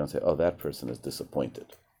 you don't say, oh, that person is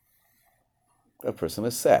disappointed. That person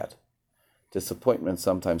is sad. Disappointment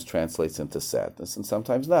sometimes translates into sadness and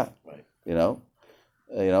sometimes not. Right.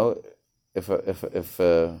 if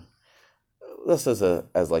this is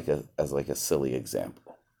as like a silly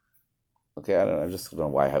example. Okay, I just don't know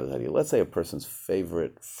why I have this idea. Let's say a person's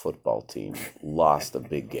favorite football team lost a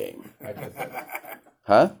big game.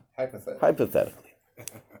 Huh? Hypothetically.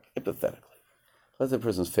 Let's say a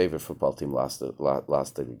person's favorite football team lost a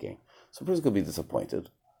good game. So a person could be disappointed,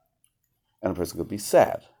 and a person could be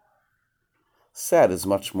sad. Sad is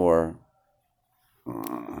much more,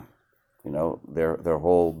 their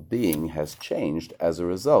whole being has changed as a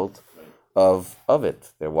result of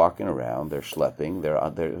it. They're walking around, they're schlepping, they're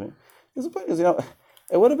disappointed.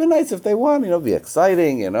 It would have been nice if they won, be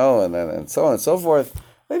exciting, and so on and so forth.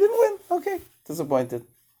 They didn't win. Okay, disappointed.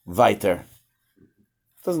 Weiter.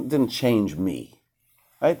 Didn't change me,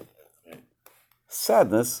 right?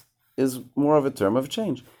 Sadness is more of a term of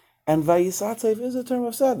change, and vayisatzev is a term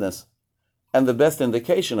of sadness, and the best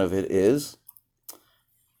indication of it is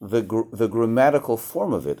the grammatical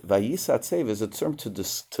form of it. Vayisatzev is a term to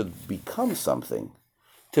become something,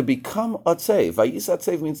 to become atzev.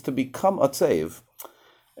 Vayisatzev means to become atzev.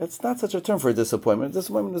 It's not such a term for disappointment.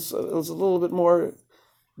 Disappointment is a little bit more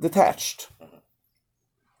detached.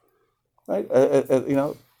 Right?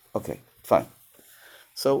 Okay, fine.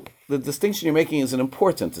 So the distinction you're making is an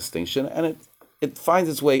important distinction, and it finds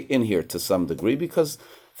its way in here to some degree because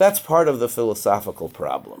that's part of the philosophical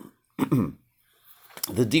problem.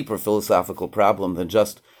 The deeper philosophical problem than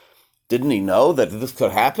just, didn't he know that this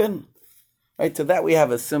could happen? Right? To that we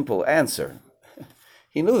have a simple answer.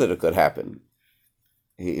 He knew that it could happen.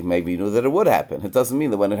 He maybe knew that it would happen. It doesn't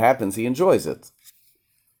mean that when it happens, he enjoys it.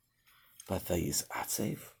 But vayis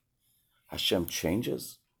atzev, Hashem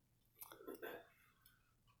changes.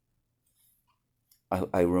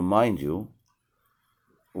 I remind you,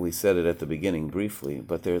 we said it at the beginning briefly,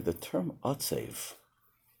 but the term atzev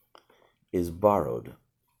is borrowed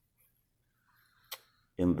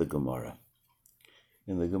in the Gemara.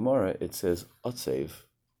 In the Gemara, it says atzev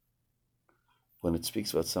when it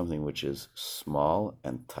speaks about something which is small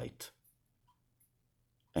and tight.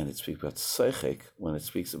 And it speaks about seichek when it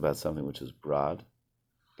speaks about something which is broad,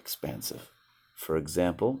 expansive. For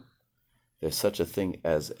example, there's such a thing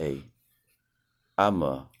as a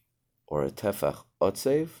amma or a tefach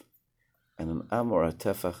otzev and an amma or a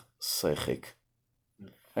tefach seichek.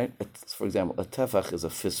 Right? For example, a tefach is a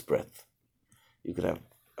fist breadth. You could have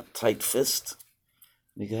a tight fist,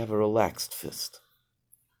 and you could have a relaxed fist.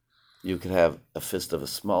 You could have a fist of a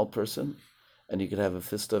small person, and you could have a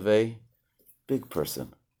fist of a big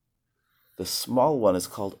person. The small one is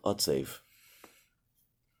called otzev.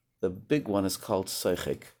 The big one is called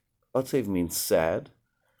seichek. Otzev means sad.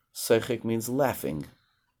 Seichek means laughing.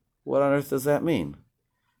 What on earth does that mean?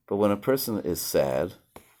 But when a person is sad,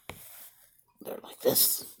 they're like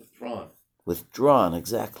this. Withdrawn,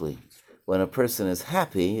 exactly. When a person is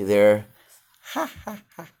happy, they're ha, ha,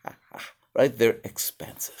 ha, ha, ha. Right? They're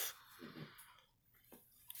expansive.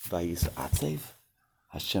 Vayis atzev,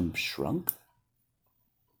 Hashem shrunk.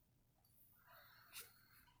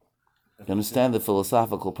 You understand the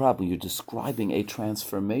philosophical problem? You're describing a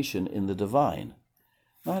transformation in the divine.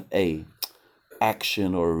 Not a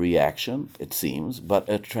action or reaction, it seems, but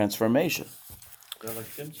a transformation. Is that like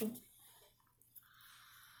Simpson?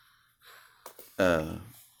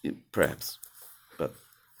 Perhaps, but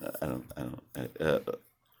I don't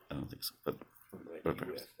think so. But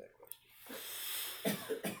perhaps.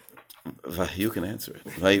 You can answer it.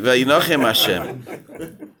 Vayinochem Hashem.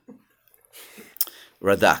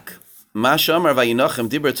 Radak. Ma shomer vayinochem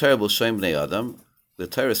dibur Torah b'shem bnei Adam. The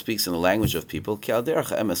Torah speaks in the language of people. Ki al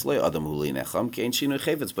derech emes lo Adam hu linecham ki ein shinui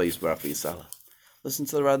chayvetz b'yisbarach v'yisala. Listen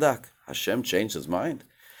to the Radak. Hashem changed his mind.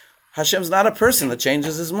 Hashem's not a person that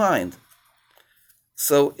changes his mind.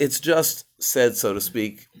 So it's just said, so to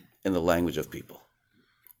speak, in the language of people.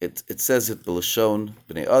 It says it b'lashon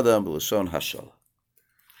b'nei Adam, b'lashon hashala.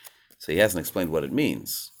 So he hasn't explained what it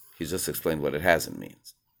means. He's just explained what it hasn't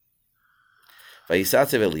means.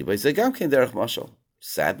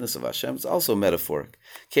 Sadness of Hashem is also metaphoric.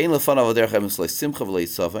 Hashem,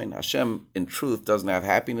 in truth, doesn't have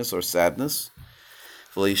happiness or sadness.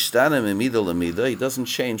 He doesn't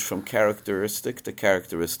change from characteristic to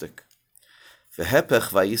characteristic. V'hepech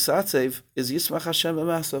vayisatzev is yismach Hashem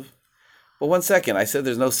b'masav. But 1 second, I said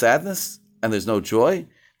there's no sadness and there's no joy.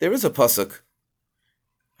 There is a pasuk.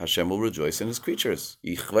 Hashem will rejoice in his creatures.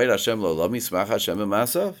 Yichvei Hashem lo yismach Hashem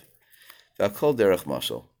b'masav. V'akol derech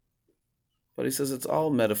mashal. But he says it's all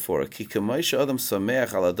metaphoric. Ki k'moshe adam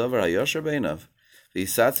sameach al hadavar hayosher beinav,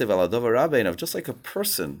 v'yisatzev al hadavar ra beinav. Just like a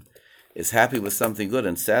person is happy with something good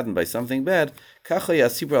and saddened by something bad, kacha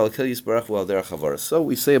yasibra al kel yisbarach al derech havara. So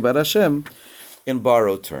we say about Hashem in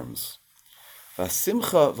borrowed terms.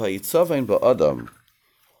 Simcha vayitzavein ba'adam,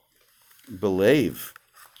 believe.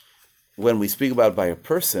 When we speak about by a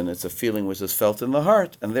person, it's a feeling which is felt in the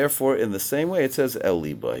heart, and therefore, in the same way, it says El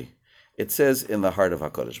Libai. It says in the heart of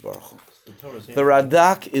Hakadosh Baruch Hu. The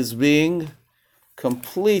Radak is being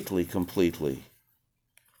completely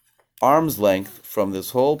arm's length from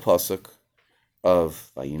this whole pasuk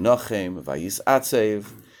of Vayinochem, Vayisatzev.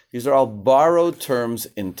 These are all borrowed terms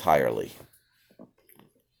entirely.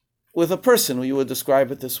 With a person, we would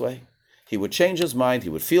describe it this way. He would change his mind, he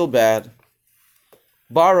would feel bad.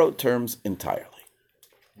 Borrowed terms entirely.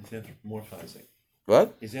 He's anthropomorphizing.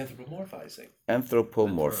 What? He's anthropomorphizing.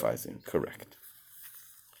 Anthropomorphizing, correct.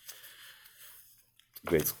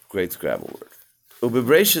 Great Scrabble word.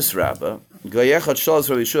 Ubebrachus Rabba, Gayechot Shalos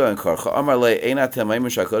Rabbi Shua and Karcha, Amar Le Einat Temaim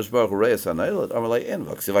Shakadosh Baruch Hu Reyes Hanayilot, Amar Le Ein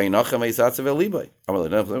Vaksiv Vayinochem Vayisatzev El Libai. Amar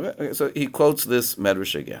Le. So he quotes this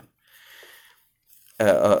medrash again,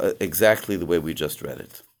 exactly the way we just read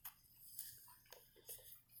it.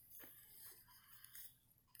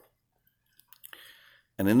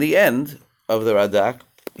 And in the end of the Radak,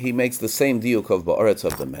 he makes the same diuk of Ba'aretz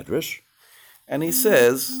of the Medrash, and he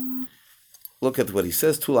says, look at what he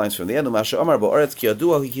says, 2 lines from the end. You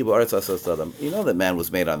know that man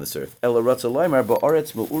was made on this earth. Ba'aretz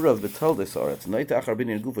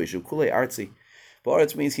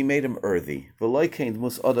means he made him earthy.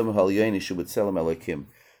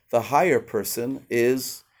 The higher person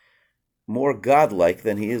is more godlike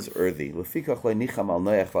than he is earthy.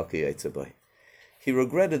 He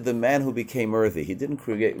regretted the man who became earthy. He didn't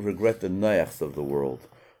regret the Noachs of the world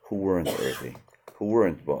who weren't earthy, who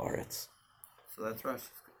weren't Ba'aretz. So that's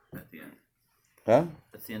Rashi at the end. Huh?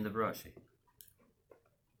 That's the end of Rashi.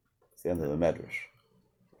 It's the end of the Medrash.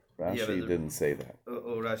 Rashi didn't say that.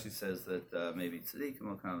 Rashi says that maybe Tzaddik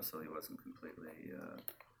Mokam, so he wasn't completely...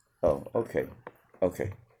 Oh, okay.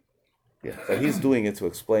 Yeah, so he's doing it to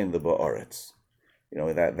explain the Ba'aretz. You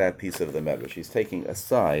know, that piece of the Medrash. He's taking a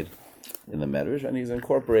side in the Medrash, and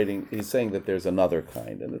he's saying that there's another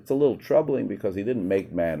kind. And it's a little troubling because he didn't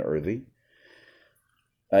make man earthy,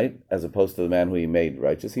 right? As opposed to the man who he made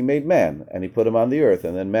righteous. He made man, and he put him on the earth,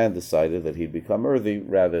 and then man decided that he'd become earthy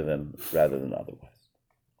rather than otherwise.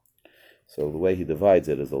 So the way he divides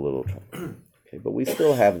it is a little troubling. Okay, but we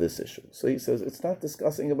still have this issue. So he says, it's not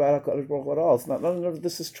discussing about HaKadosh Baruch Hu at all. None of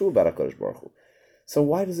this is true about HaKadosh Baruch Hu. So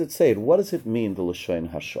why does it say it? What does it mean, the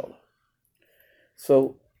L'shoin Hasholah?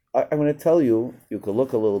 So I'm going to tell you, you could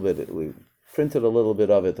look a little bit, we printed a little bit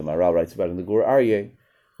of it, the Maharal writes about it in the Gur Aryeh.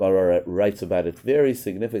 Maharal writes about it very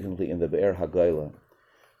significantly in the Be'er HaGoyla.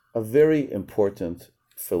 A very important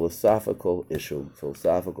philosophical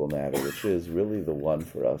matter, which is really the one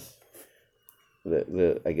for us.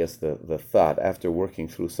 The thought, after working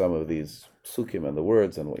through some of these psukim and the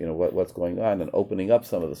words and what's going on and opening up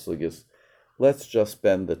some of the sugyas, let's just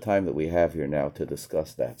spend the time that we have here now to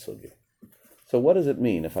discuss that sugya. So what does it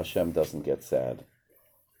mean if Hashem doesn't get sad?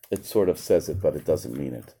 It sort of says it, but it doesn't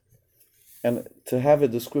mean it. And to have a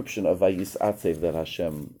description of Vayis Atzev that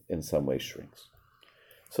Hashem in some way shrinks.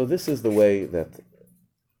 So this is the way that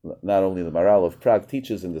not only the Maharal of Prague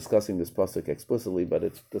teaches in discussing this pasuk explicitly, but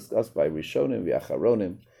it's discussed by Rishonim,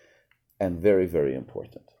 V'acharonim, and very, very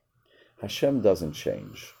important. Hashem doesn't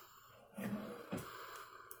change.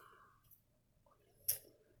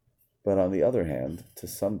 But on the other hand, to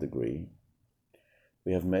some degree,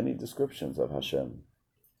 we have many descriptions of Hashem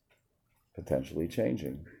potentially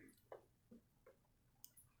changing.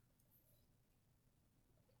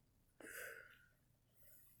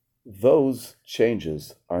 Those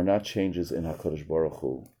changes are not changes in HaKadosh Baruch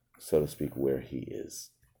Hu, so to speak, where He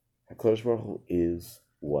is. HaKadosh Baruch Hu is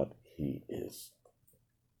what He is.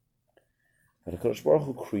 But HaKadosh Baruch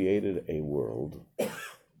Hu created a world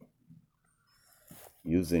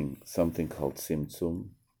using something called Tzimtzum.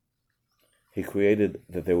 He created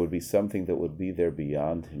that there would be something that would be there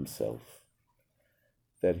beyond Himself,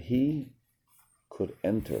 that He could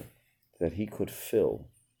enter, that He could fill,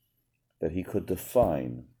 that He could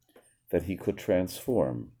define, that He could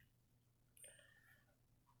transform.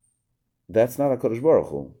 That's not HaKadosh Baruch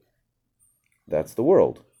Hu. That's the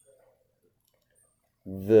world.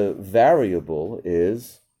 The variable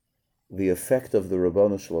is the effect of the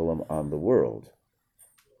Rabbanu Shalom on the world.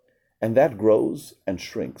 And that grows and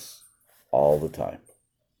shrinks all the time.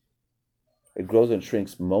 It grows and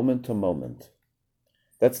shrinks moment to moment.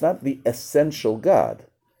 That's not the essential God.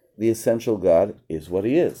 The essential God is what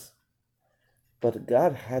He is. But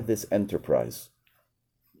God had this enterprise.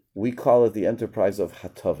 We call it the enterprise of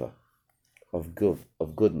Hatava, of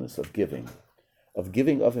goodness, of giving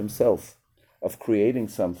of Himself, of creating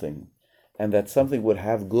something, and that something would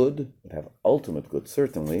have ultimate good,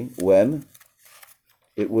 certainly, when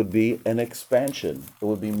it would be an expansion. It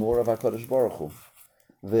would be more of HaKadosh Baruch Hu.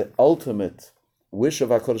 The ultimate wish of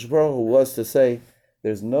HaKadosh Baruch Hu was to say,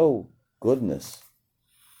 there's no goodness,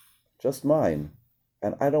 just mine,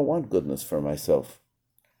 and I don't want goodness for myself.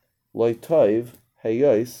 Loi toiv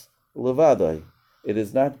heyos levadai. It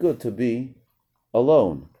is not good to be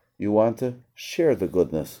alone. You want to share the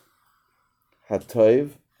goodness.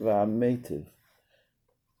 Hatoiv v'ametiv.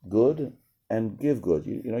 Good and give good.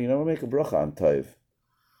 You never make a bracha on toiv.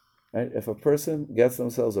 Right? If a person gets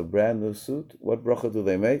themselves a brand new suit, what bracha do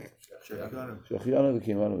they make? Shechianu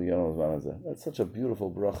v'kimanu v'yonu v'zman hazeh. That's such a beautiful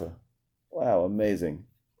bracha. Wow, amazing.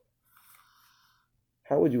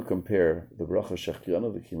 How would you compare the bracha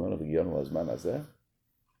Shechianu v'kimanu v'yonu v'zman hazeh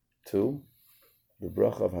to the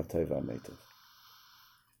bracha of Hatoiv v'ametiv?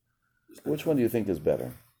 Which one do you think is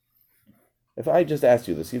better? If I just asked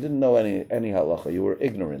you this, you didn't know any halacha, you were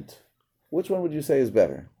ignorant. Which one would you say is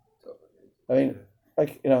better? I mean,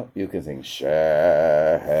 you can sing Shecheya.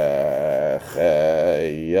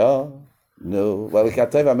 No, well,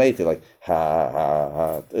 Hatoiv v'ametiv, like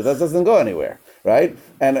ha. It doesn't go anywhere, right?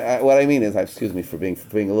 And what I mean is, excuse me for being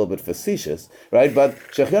a little bit facetious, right? But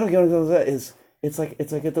Shechianu is it's like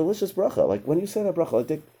a delicious bracha. Like when you say that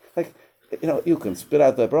bracha, you can spit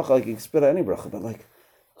out that bracha like you can spit out any bracha, but like,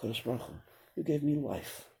 Kodesh Baruch Hu, you gave me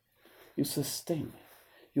life. You sustained me.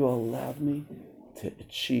 You allowed me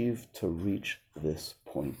to reach this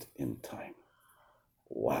point in time.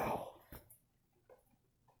 Wow.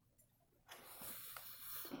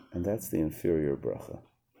 And that's the inferior bracha.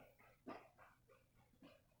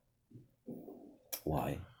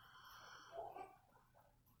 Why?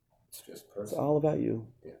 It's all about you.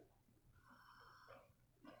 Yeah.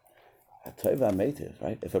 Hatoiv v'ametiv,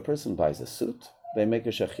 right? If a person buys a suit, they make a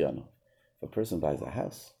shechianu. If a person buys a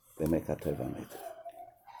house, they make hatoiv v'ametiv.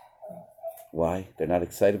 Why? They're not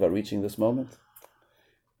excited about reaching this moment?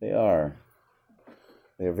 They are.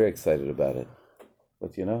 They are very excited about it.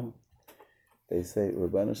 But they say,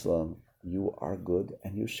 Rabbeinu Shalom, you are good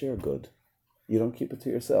and you share good. You don't keep it to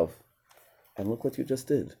yourself. And look what you just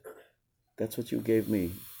did. That's what you gave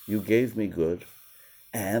me. You gave me good,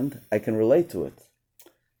 and I can relate to it.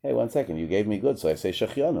 Hey, 1 second, you gave me good, so I say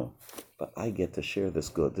shechianu. But I get to share this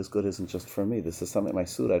good. This good isn't just for me. This is something, my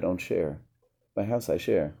suit I don't share. My house I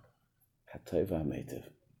share. Hatoiv v'ametiv.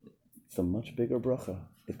 It's a much bigger bracha.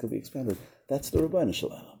 It could be expanded. That's the Rabbeinu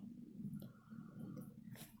Shalom.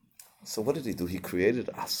 So what did he do? He created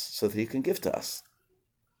us so that he can give to us.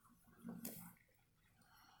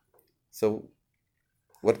 So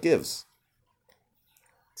what gives?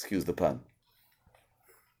 Excuse the pun.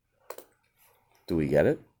 Do we get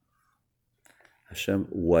it? Hashem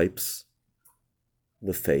wipes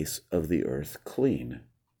the face of the earth clean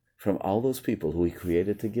from all those people who he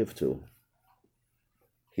created to give to.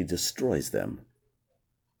 He destroys them.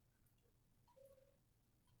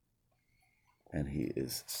 And he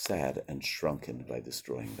is sad and shrunken by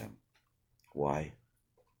destroying them. Why?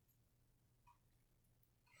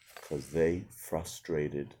 Because they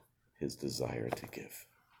frustrated his desire to give.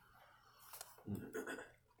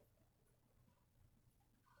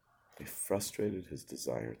 They frustrated his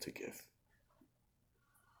desire to give.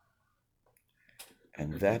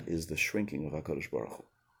 And that is the shrinking of HaKadosh Baruch Hu.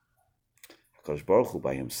 HaKadosh Baruch Hu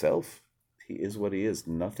by himself, he is what he is.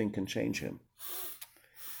 Nothing can change him.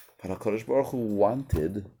 But HaKadosh Baruch Hu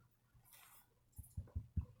wanted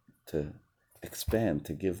to expand,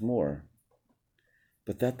 to give more.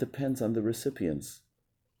 But that depends on the recipients.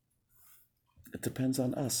 It depends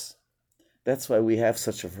on us. That's why we have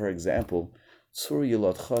such a, for example, Tzur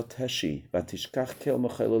Yilotcha Teshi, Vatishkach Kel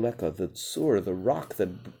Mecheluleka, the Tzur, the rock that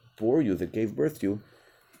bore you, that gave birth to you,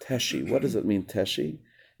 Teshi. What does it mean, Teshi?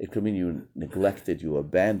 It could mean you neglected, you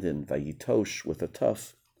abandoned, Vayitosh, with a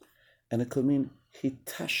tough. And it could mean,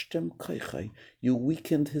 Hitashtem Kaichai, you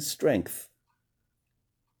weakened his strength.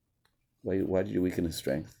 Why did you weaken his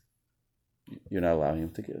strength? You're not allowing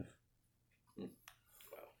him to give.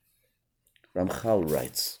 Ramchal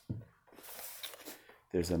writes,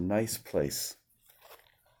 there's a nice place.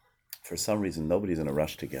 For some reason, nobody's in a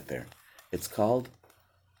rush to get there. It's called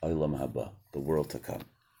Olam Haba, the world to come.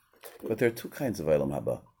 But there are two kinds of Olam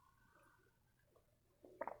Haba.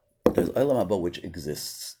 There's Olam Haba which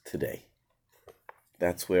exists today.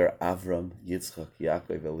 That's where Avram, Yitzchak,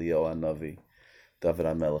 Yaakov, Eliyahu Hanavi, David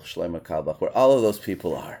HaMelech, Shlomo Carlebach, where all of those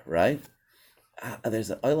people are, right? There's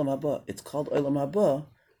an Olam Haba. It's called Olam Haba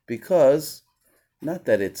because, not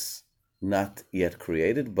that it's not yet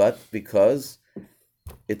created, but because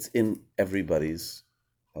it's in everybody's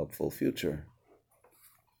hopeful future.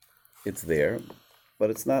 It's there, but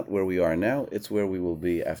it's not where we are now. It's where we will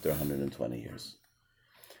be after 120 years.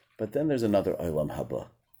 But then there's another Olam Haba.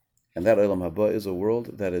 And that Olam Haba is a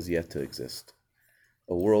world that is yet to exist.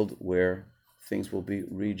 A world where things will be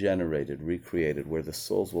regenerated, recreated, where the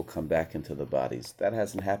souls will come back into the bodies. That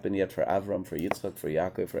hasn't happened yet for Avram, for Yitzchak, for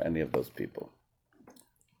Yaakov, for any of those people.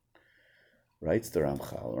 Writes the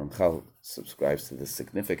Ramchal. Ramchal subscribes to this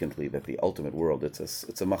significantly, that the ultimate world, it's a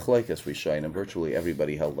machlokes rishayin, and virtually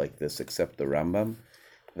everybody held like this except the Rambam,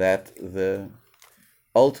 that the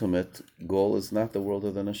ultimate goal is not the world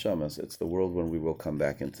of the neshamas, it's the world when we will come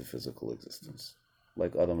back into physical existence,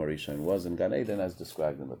 like Adam HaRishon was in Gan Eden as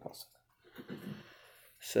described in the Pasuk.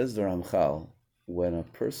 Says the Ramchal, when a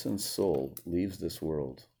person's soul leaves this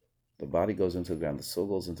world, the body goes into the ground, the soul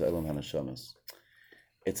goes into Elam HaNeshamas,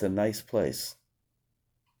 it's a nice place.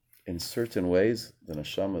 In certain ways, the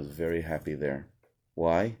neshama is very happy there.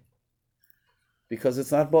 Why? Because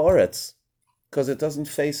it's not ba'aretz. Because it doesn't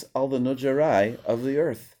face all the nujarai of the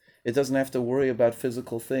earth. It doesn't have to worry about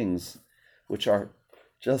physical things, which are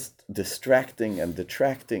just distracting and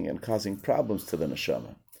detracting and causing problems to the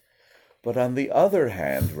neshama. But on the other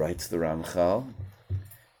hand, writes the Ramchal,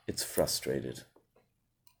 it's frustrated.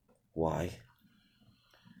 Why?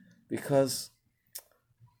 Because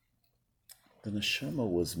the neshama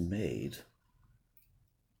was made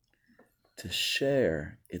to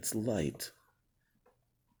share its light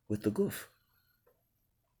with the guf.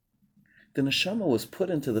 The neshama was put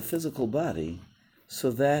into the physical body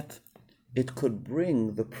so that it could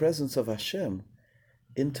bring the presence of Hashem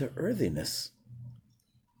into earthiness,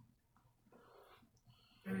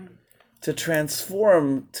 to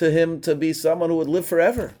transform to him to be someone who would live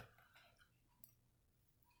forever.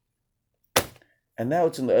 And now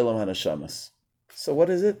it's in the Elam HaNeshamas. So what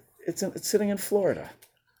is it? It's sitting in Florida.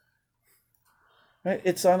 Right?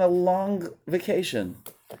 It's on a long vacation.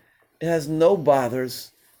 It has no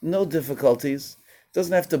bothers, no difficulties. It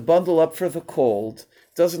doesn't have to bundle up for the cold.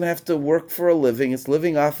 It doesn't have to work for a living. It's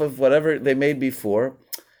living off of whatever they made before.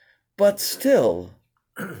 But still,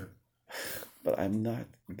 but I'm not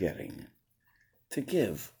getting to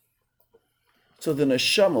give. So the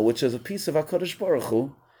neshama, which is a piece of HaKadosh Baruch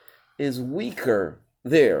Hu, is weaker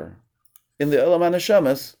there in the Elam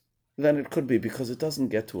HaNeshamas than it could be because it doesn't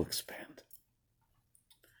get to expand.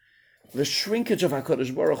 The shrinkage of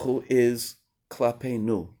HaKadosh Baruch Hu is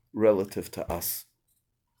klapeinu, relative to us.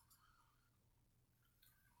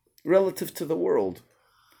 Relative to the world.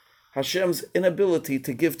 Hashem's inability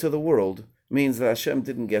to give to the world means that Hashem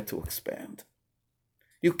didn't get to expand.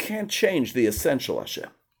 You can't change the essential Hashem,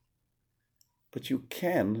 but you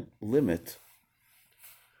can limit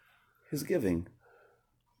his giving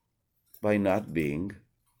by not being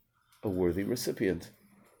a worthy recipient.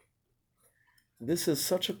 This is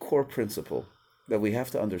such a core principle that we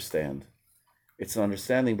have to understand. It's an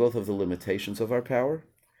understanding both of the limitations of our power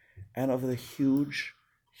and of the huge,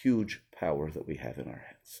 huge power that we have in our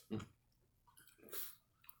hands.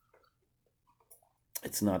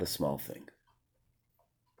 It's not a small thing.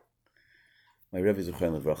 My Rebbe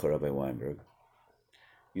Zuchain Levracha, Rabbi Weinberg,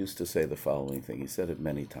 used to say the following thing. He said it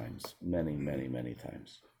many times, many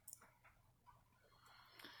times.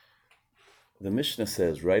 The Mishnah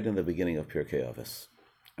says, right in the beginning of Pirkei Avos,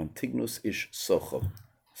 Antignus ish Socho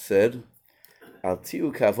said, Al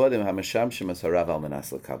tiu kavodim hameshamshim es harav al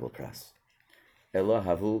menas lekabel pras. Ela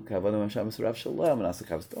havu kavodim hameshamshim es harav shelo al menas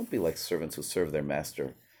lekabel. Don't be like servants who serve their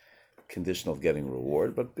master conditional of getting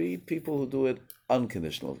reward, but be people who do it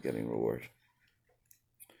unconditional of getting reward.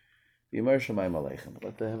 Yimar Shamayim Aleichem.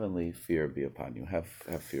 Let the heavenly fear be upon you. Have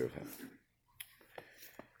fear of him.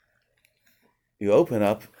 You open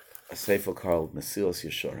up a sefer called Mesilas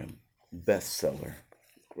Yesharim, bestseller,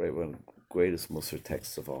 one of the greatest Musar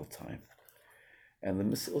texts of all time. And the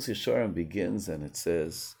Mesilas Yesharim begins and it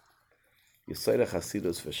says, Yesayda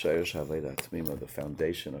Chasidus v'Shayrish Haveda Tmima, the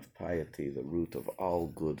foundation of piety, the root of all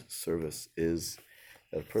good service is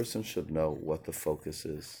that a person should know what the focus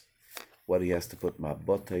is, what he has to put what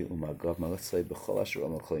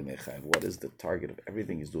is the target of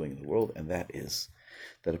everything he's doing in the world, and that is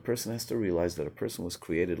that a person has to realize that a person was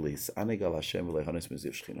created to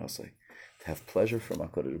have pleasure from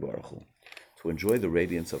HaKadosh Baruch Hu, to enjoy the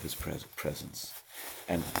radiance of his presence.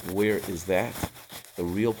 And where is that? The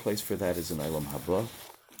real place for that is in Olam Haba,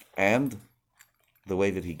 and the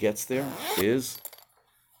way that he gets there is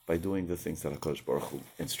by doing the things that HaKadosh Baruch Hu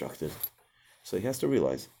instructed. So he has to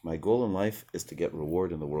realize, my goal in life is to get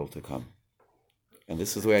reward in the world to come. And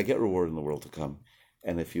this is the way I get reward in the world to come.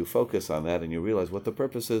 And if you focus on that and you realize what the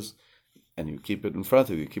purpose is, and you keep it in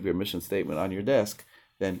front of you, keep your mission statement on your desk,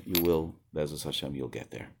 then you will, Be'ezus Hashem, you'll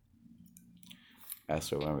get there.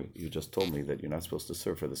 Ask her, you just told me that you're not supposed to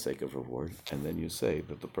serve for the sake of reward, and then you say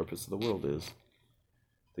that the purpose of the world is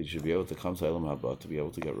that you should be able to come to Olam Haba to be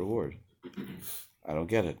able to get reward. I don't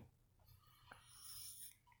get it.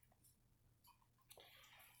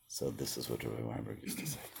 So this is what Rabbi Weinberg used to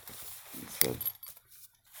say. He said,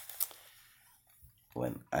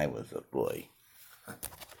 when I was a boy,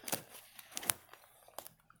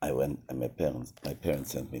 I went, and my parents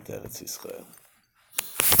sent me to Eretz Yisrael.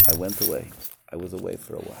 I went away. I was away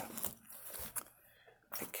for a while.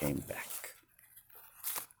 I came back.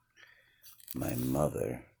 My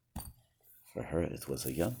mother, for her, it was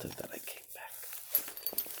a yontif that I came back.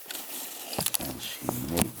 And she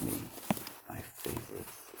made me my favorite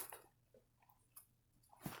food.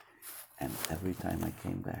 And every time I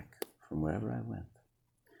came back, from wherever I went,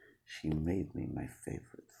 she made me my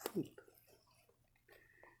favorite food.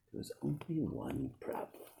 There was only one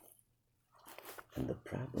problem. And the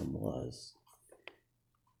problem was,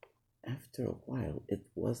 after a while, it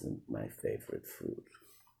wasn't my favorite food.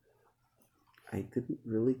 I didn't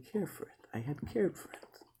really care for it. I had cared for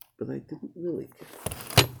it, but I didn't really care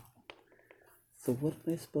for it. So what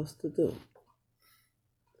am I supposed to do?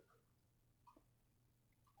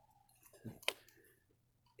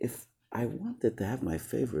 If I wanted to have my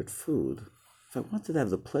favorite food, if I wanted to have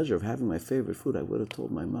the pleasure of having my favorite food, I would have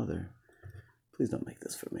told my mother, please don't make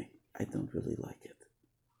this for me. I don't really like it.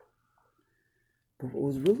 But what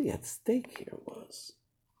was really at stake here was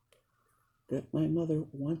that my mother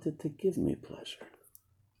wanted to give me pleasure.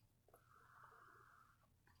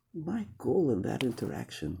 My goal in that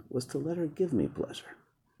interaction was to let her give me pleasure.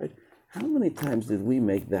 Right? How many times did we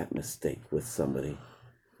make that mistake with somebody?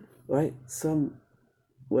 Right?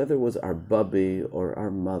 Whether it was our bubby or our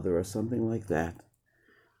mother or something like that,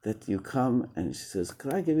 that you come and she says,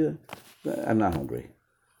 "Could I give you?" I'm not hungry.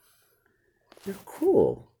 You're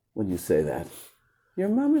cruel when you say that. Your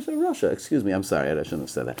mom is a Russia. Excuse me, I'm sorry, I shouldn't have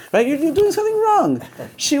said that. Right? You're doing something wrong.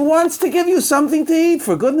 She wants to give you something to eat,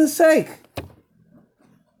 for goodness sake.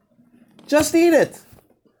 Just eat it.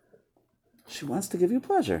 She wants to give you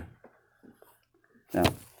pleasure. Now,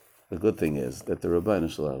 the good thing is that the Rabbeinu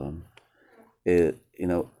Shalom,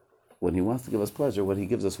 when he wants to give us pleasure, what he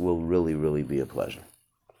gives us will really, really be a pleasure.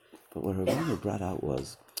 But what Rabbeinu brought out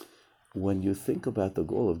was, when you think about the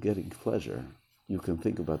goal of getting pleasure, you can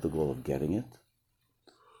think about the goal of getting it,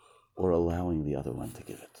 or allowing the other one to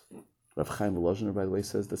give it. Rav Chaim Volozhiner, by the way,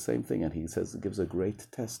 says the same thing, and he gives a great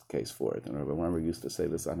test case for it. And Rabbi Weinberg used to say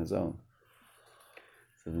this on his own.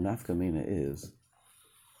 So the nafka mina is,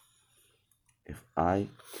 if I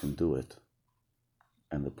can do it,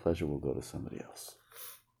 and the pleasure will go to somebody else.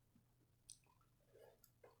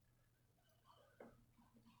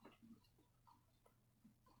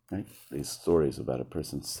 Right? These stories about a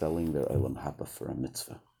person selling their olam haba for a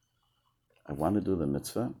mitzvah. I want to do the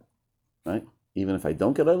mitzvah, right? Even if I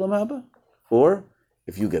don't get olam haba, or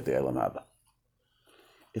if you get the olam haba.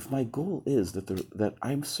 If my goal is that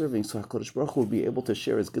I'm serving so HaKadosh Baruch Hu will be able to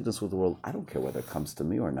share His goodness with the world, I don't care whether it comes to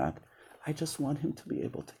me or not. I just want Him to be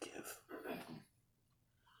able to give.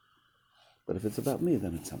 But if it's about me,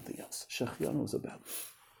 then it's something else. Shechianu is about me.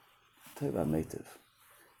 Teva Meitiv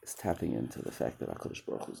is tapping into the fact that HaKadosh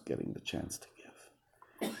Baruch Hu is getting the chance to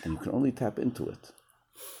give. And you can only tap into it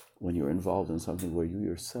when you're involved in something where you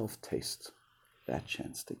yourself taste that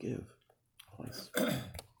chance to give. Otherwise,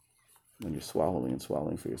 when you're swallowing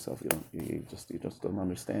for yourself, you just don't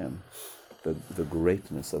understand the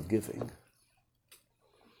greatness of giving.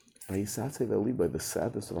 The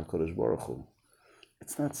sadness of HaKadosh Baruch Hu,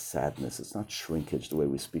 it's not sadness, it's not shrinkage the way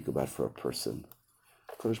we speak about for a person.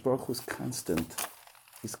 HaKadosh Baruch Hu is constant.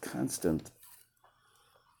 He's constant.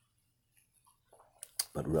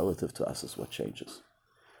 But relative to us is what changes.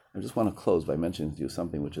 I just want to close by mentioning to you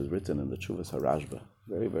something which is written in the Tshuvas HaRashba.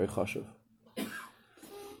 Very, very chashuv.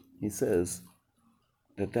 He says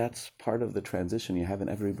that that's part of the transition you have in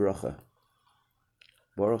every bracha.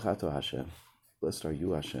 Baruch Ato Hashem. Blessed are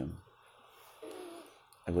you, Hashem.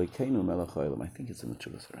 Elokeinu melech haolam. I think it's in the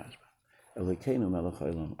Tshuvas HaRashba. Elokeinu melech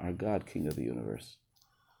haolam. Our God, King of the universe.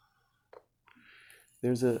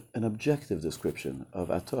 There's an objective description of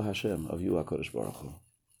Ato Hashem, of you, HaKadosh Baruch Hu.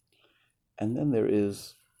 And then there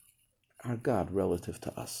is our God relative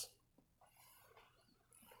to us.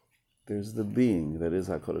 There's the being that is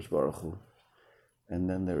HaKadosh Baruch Hu. And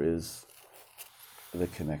then there is the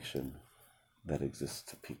connection that exists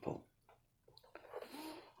to people.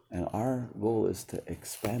 And our goal is to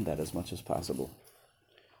expand that as much as possible.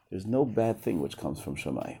 There's no bad thing which comes from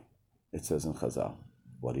Shamayim. It says in Chazal.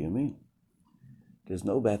 What do you mean? There's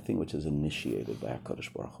no bad thing which is initiated by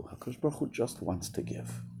HaKadosh Baruch Hu. HaKadosh Baruch Hu just wants to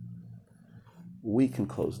give. We can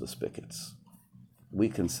close the spigots. We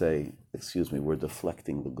can say, excuse me, we're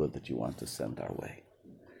deflecting the good that you want to send our way.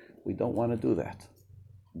 We don't want to do that.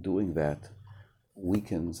 doing that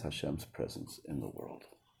weakens Hashem's presence in the world.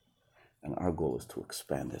 And our goal is to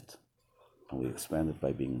expand it. And we expand it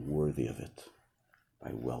by being worthy of it,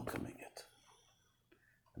 by welcoming it.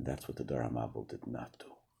 And that's what the Dar HaMabul did not do.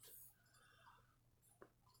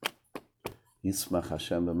 Yismach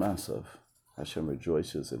Hashem b'masav. Hashem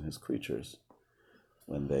rejoices in his creatures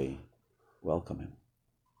when they welcome him.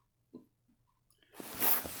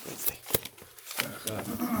 Have a great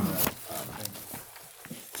day.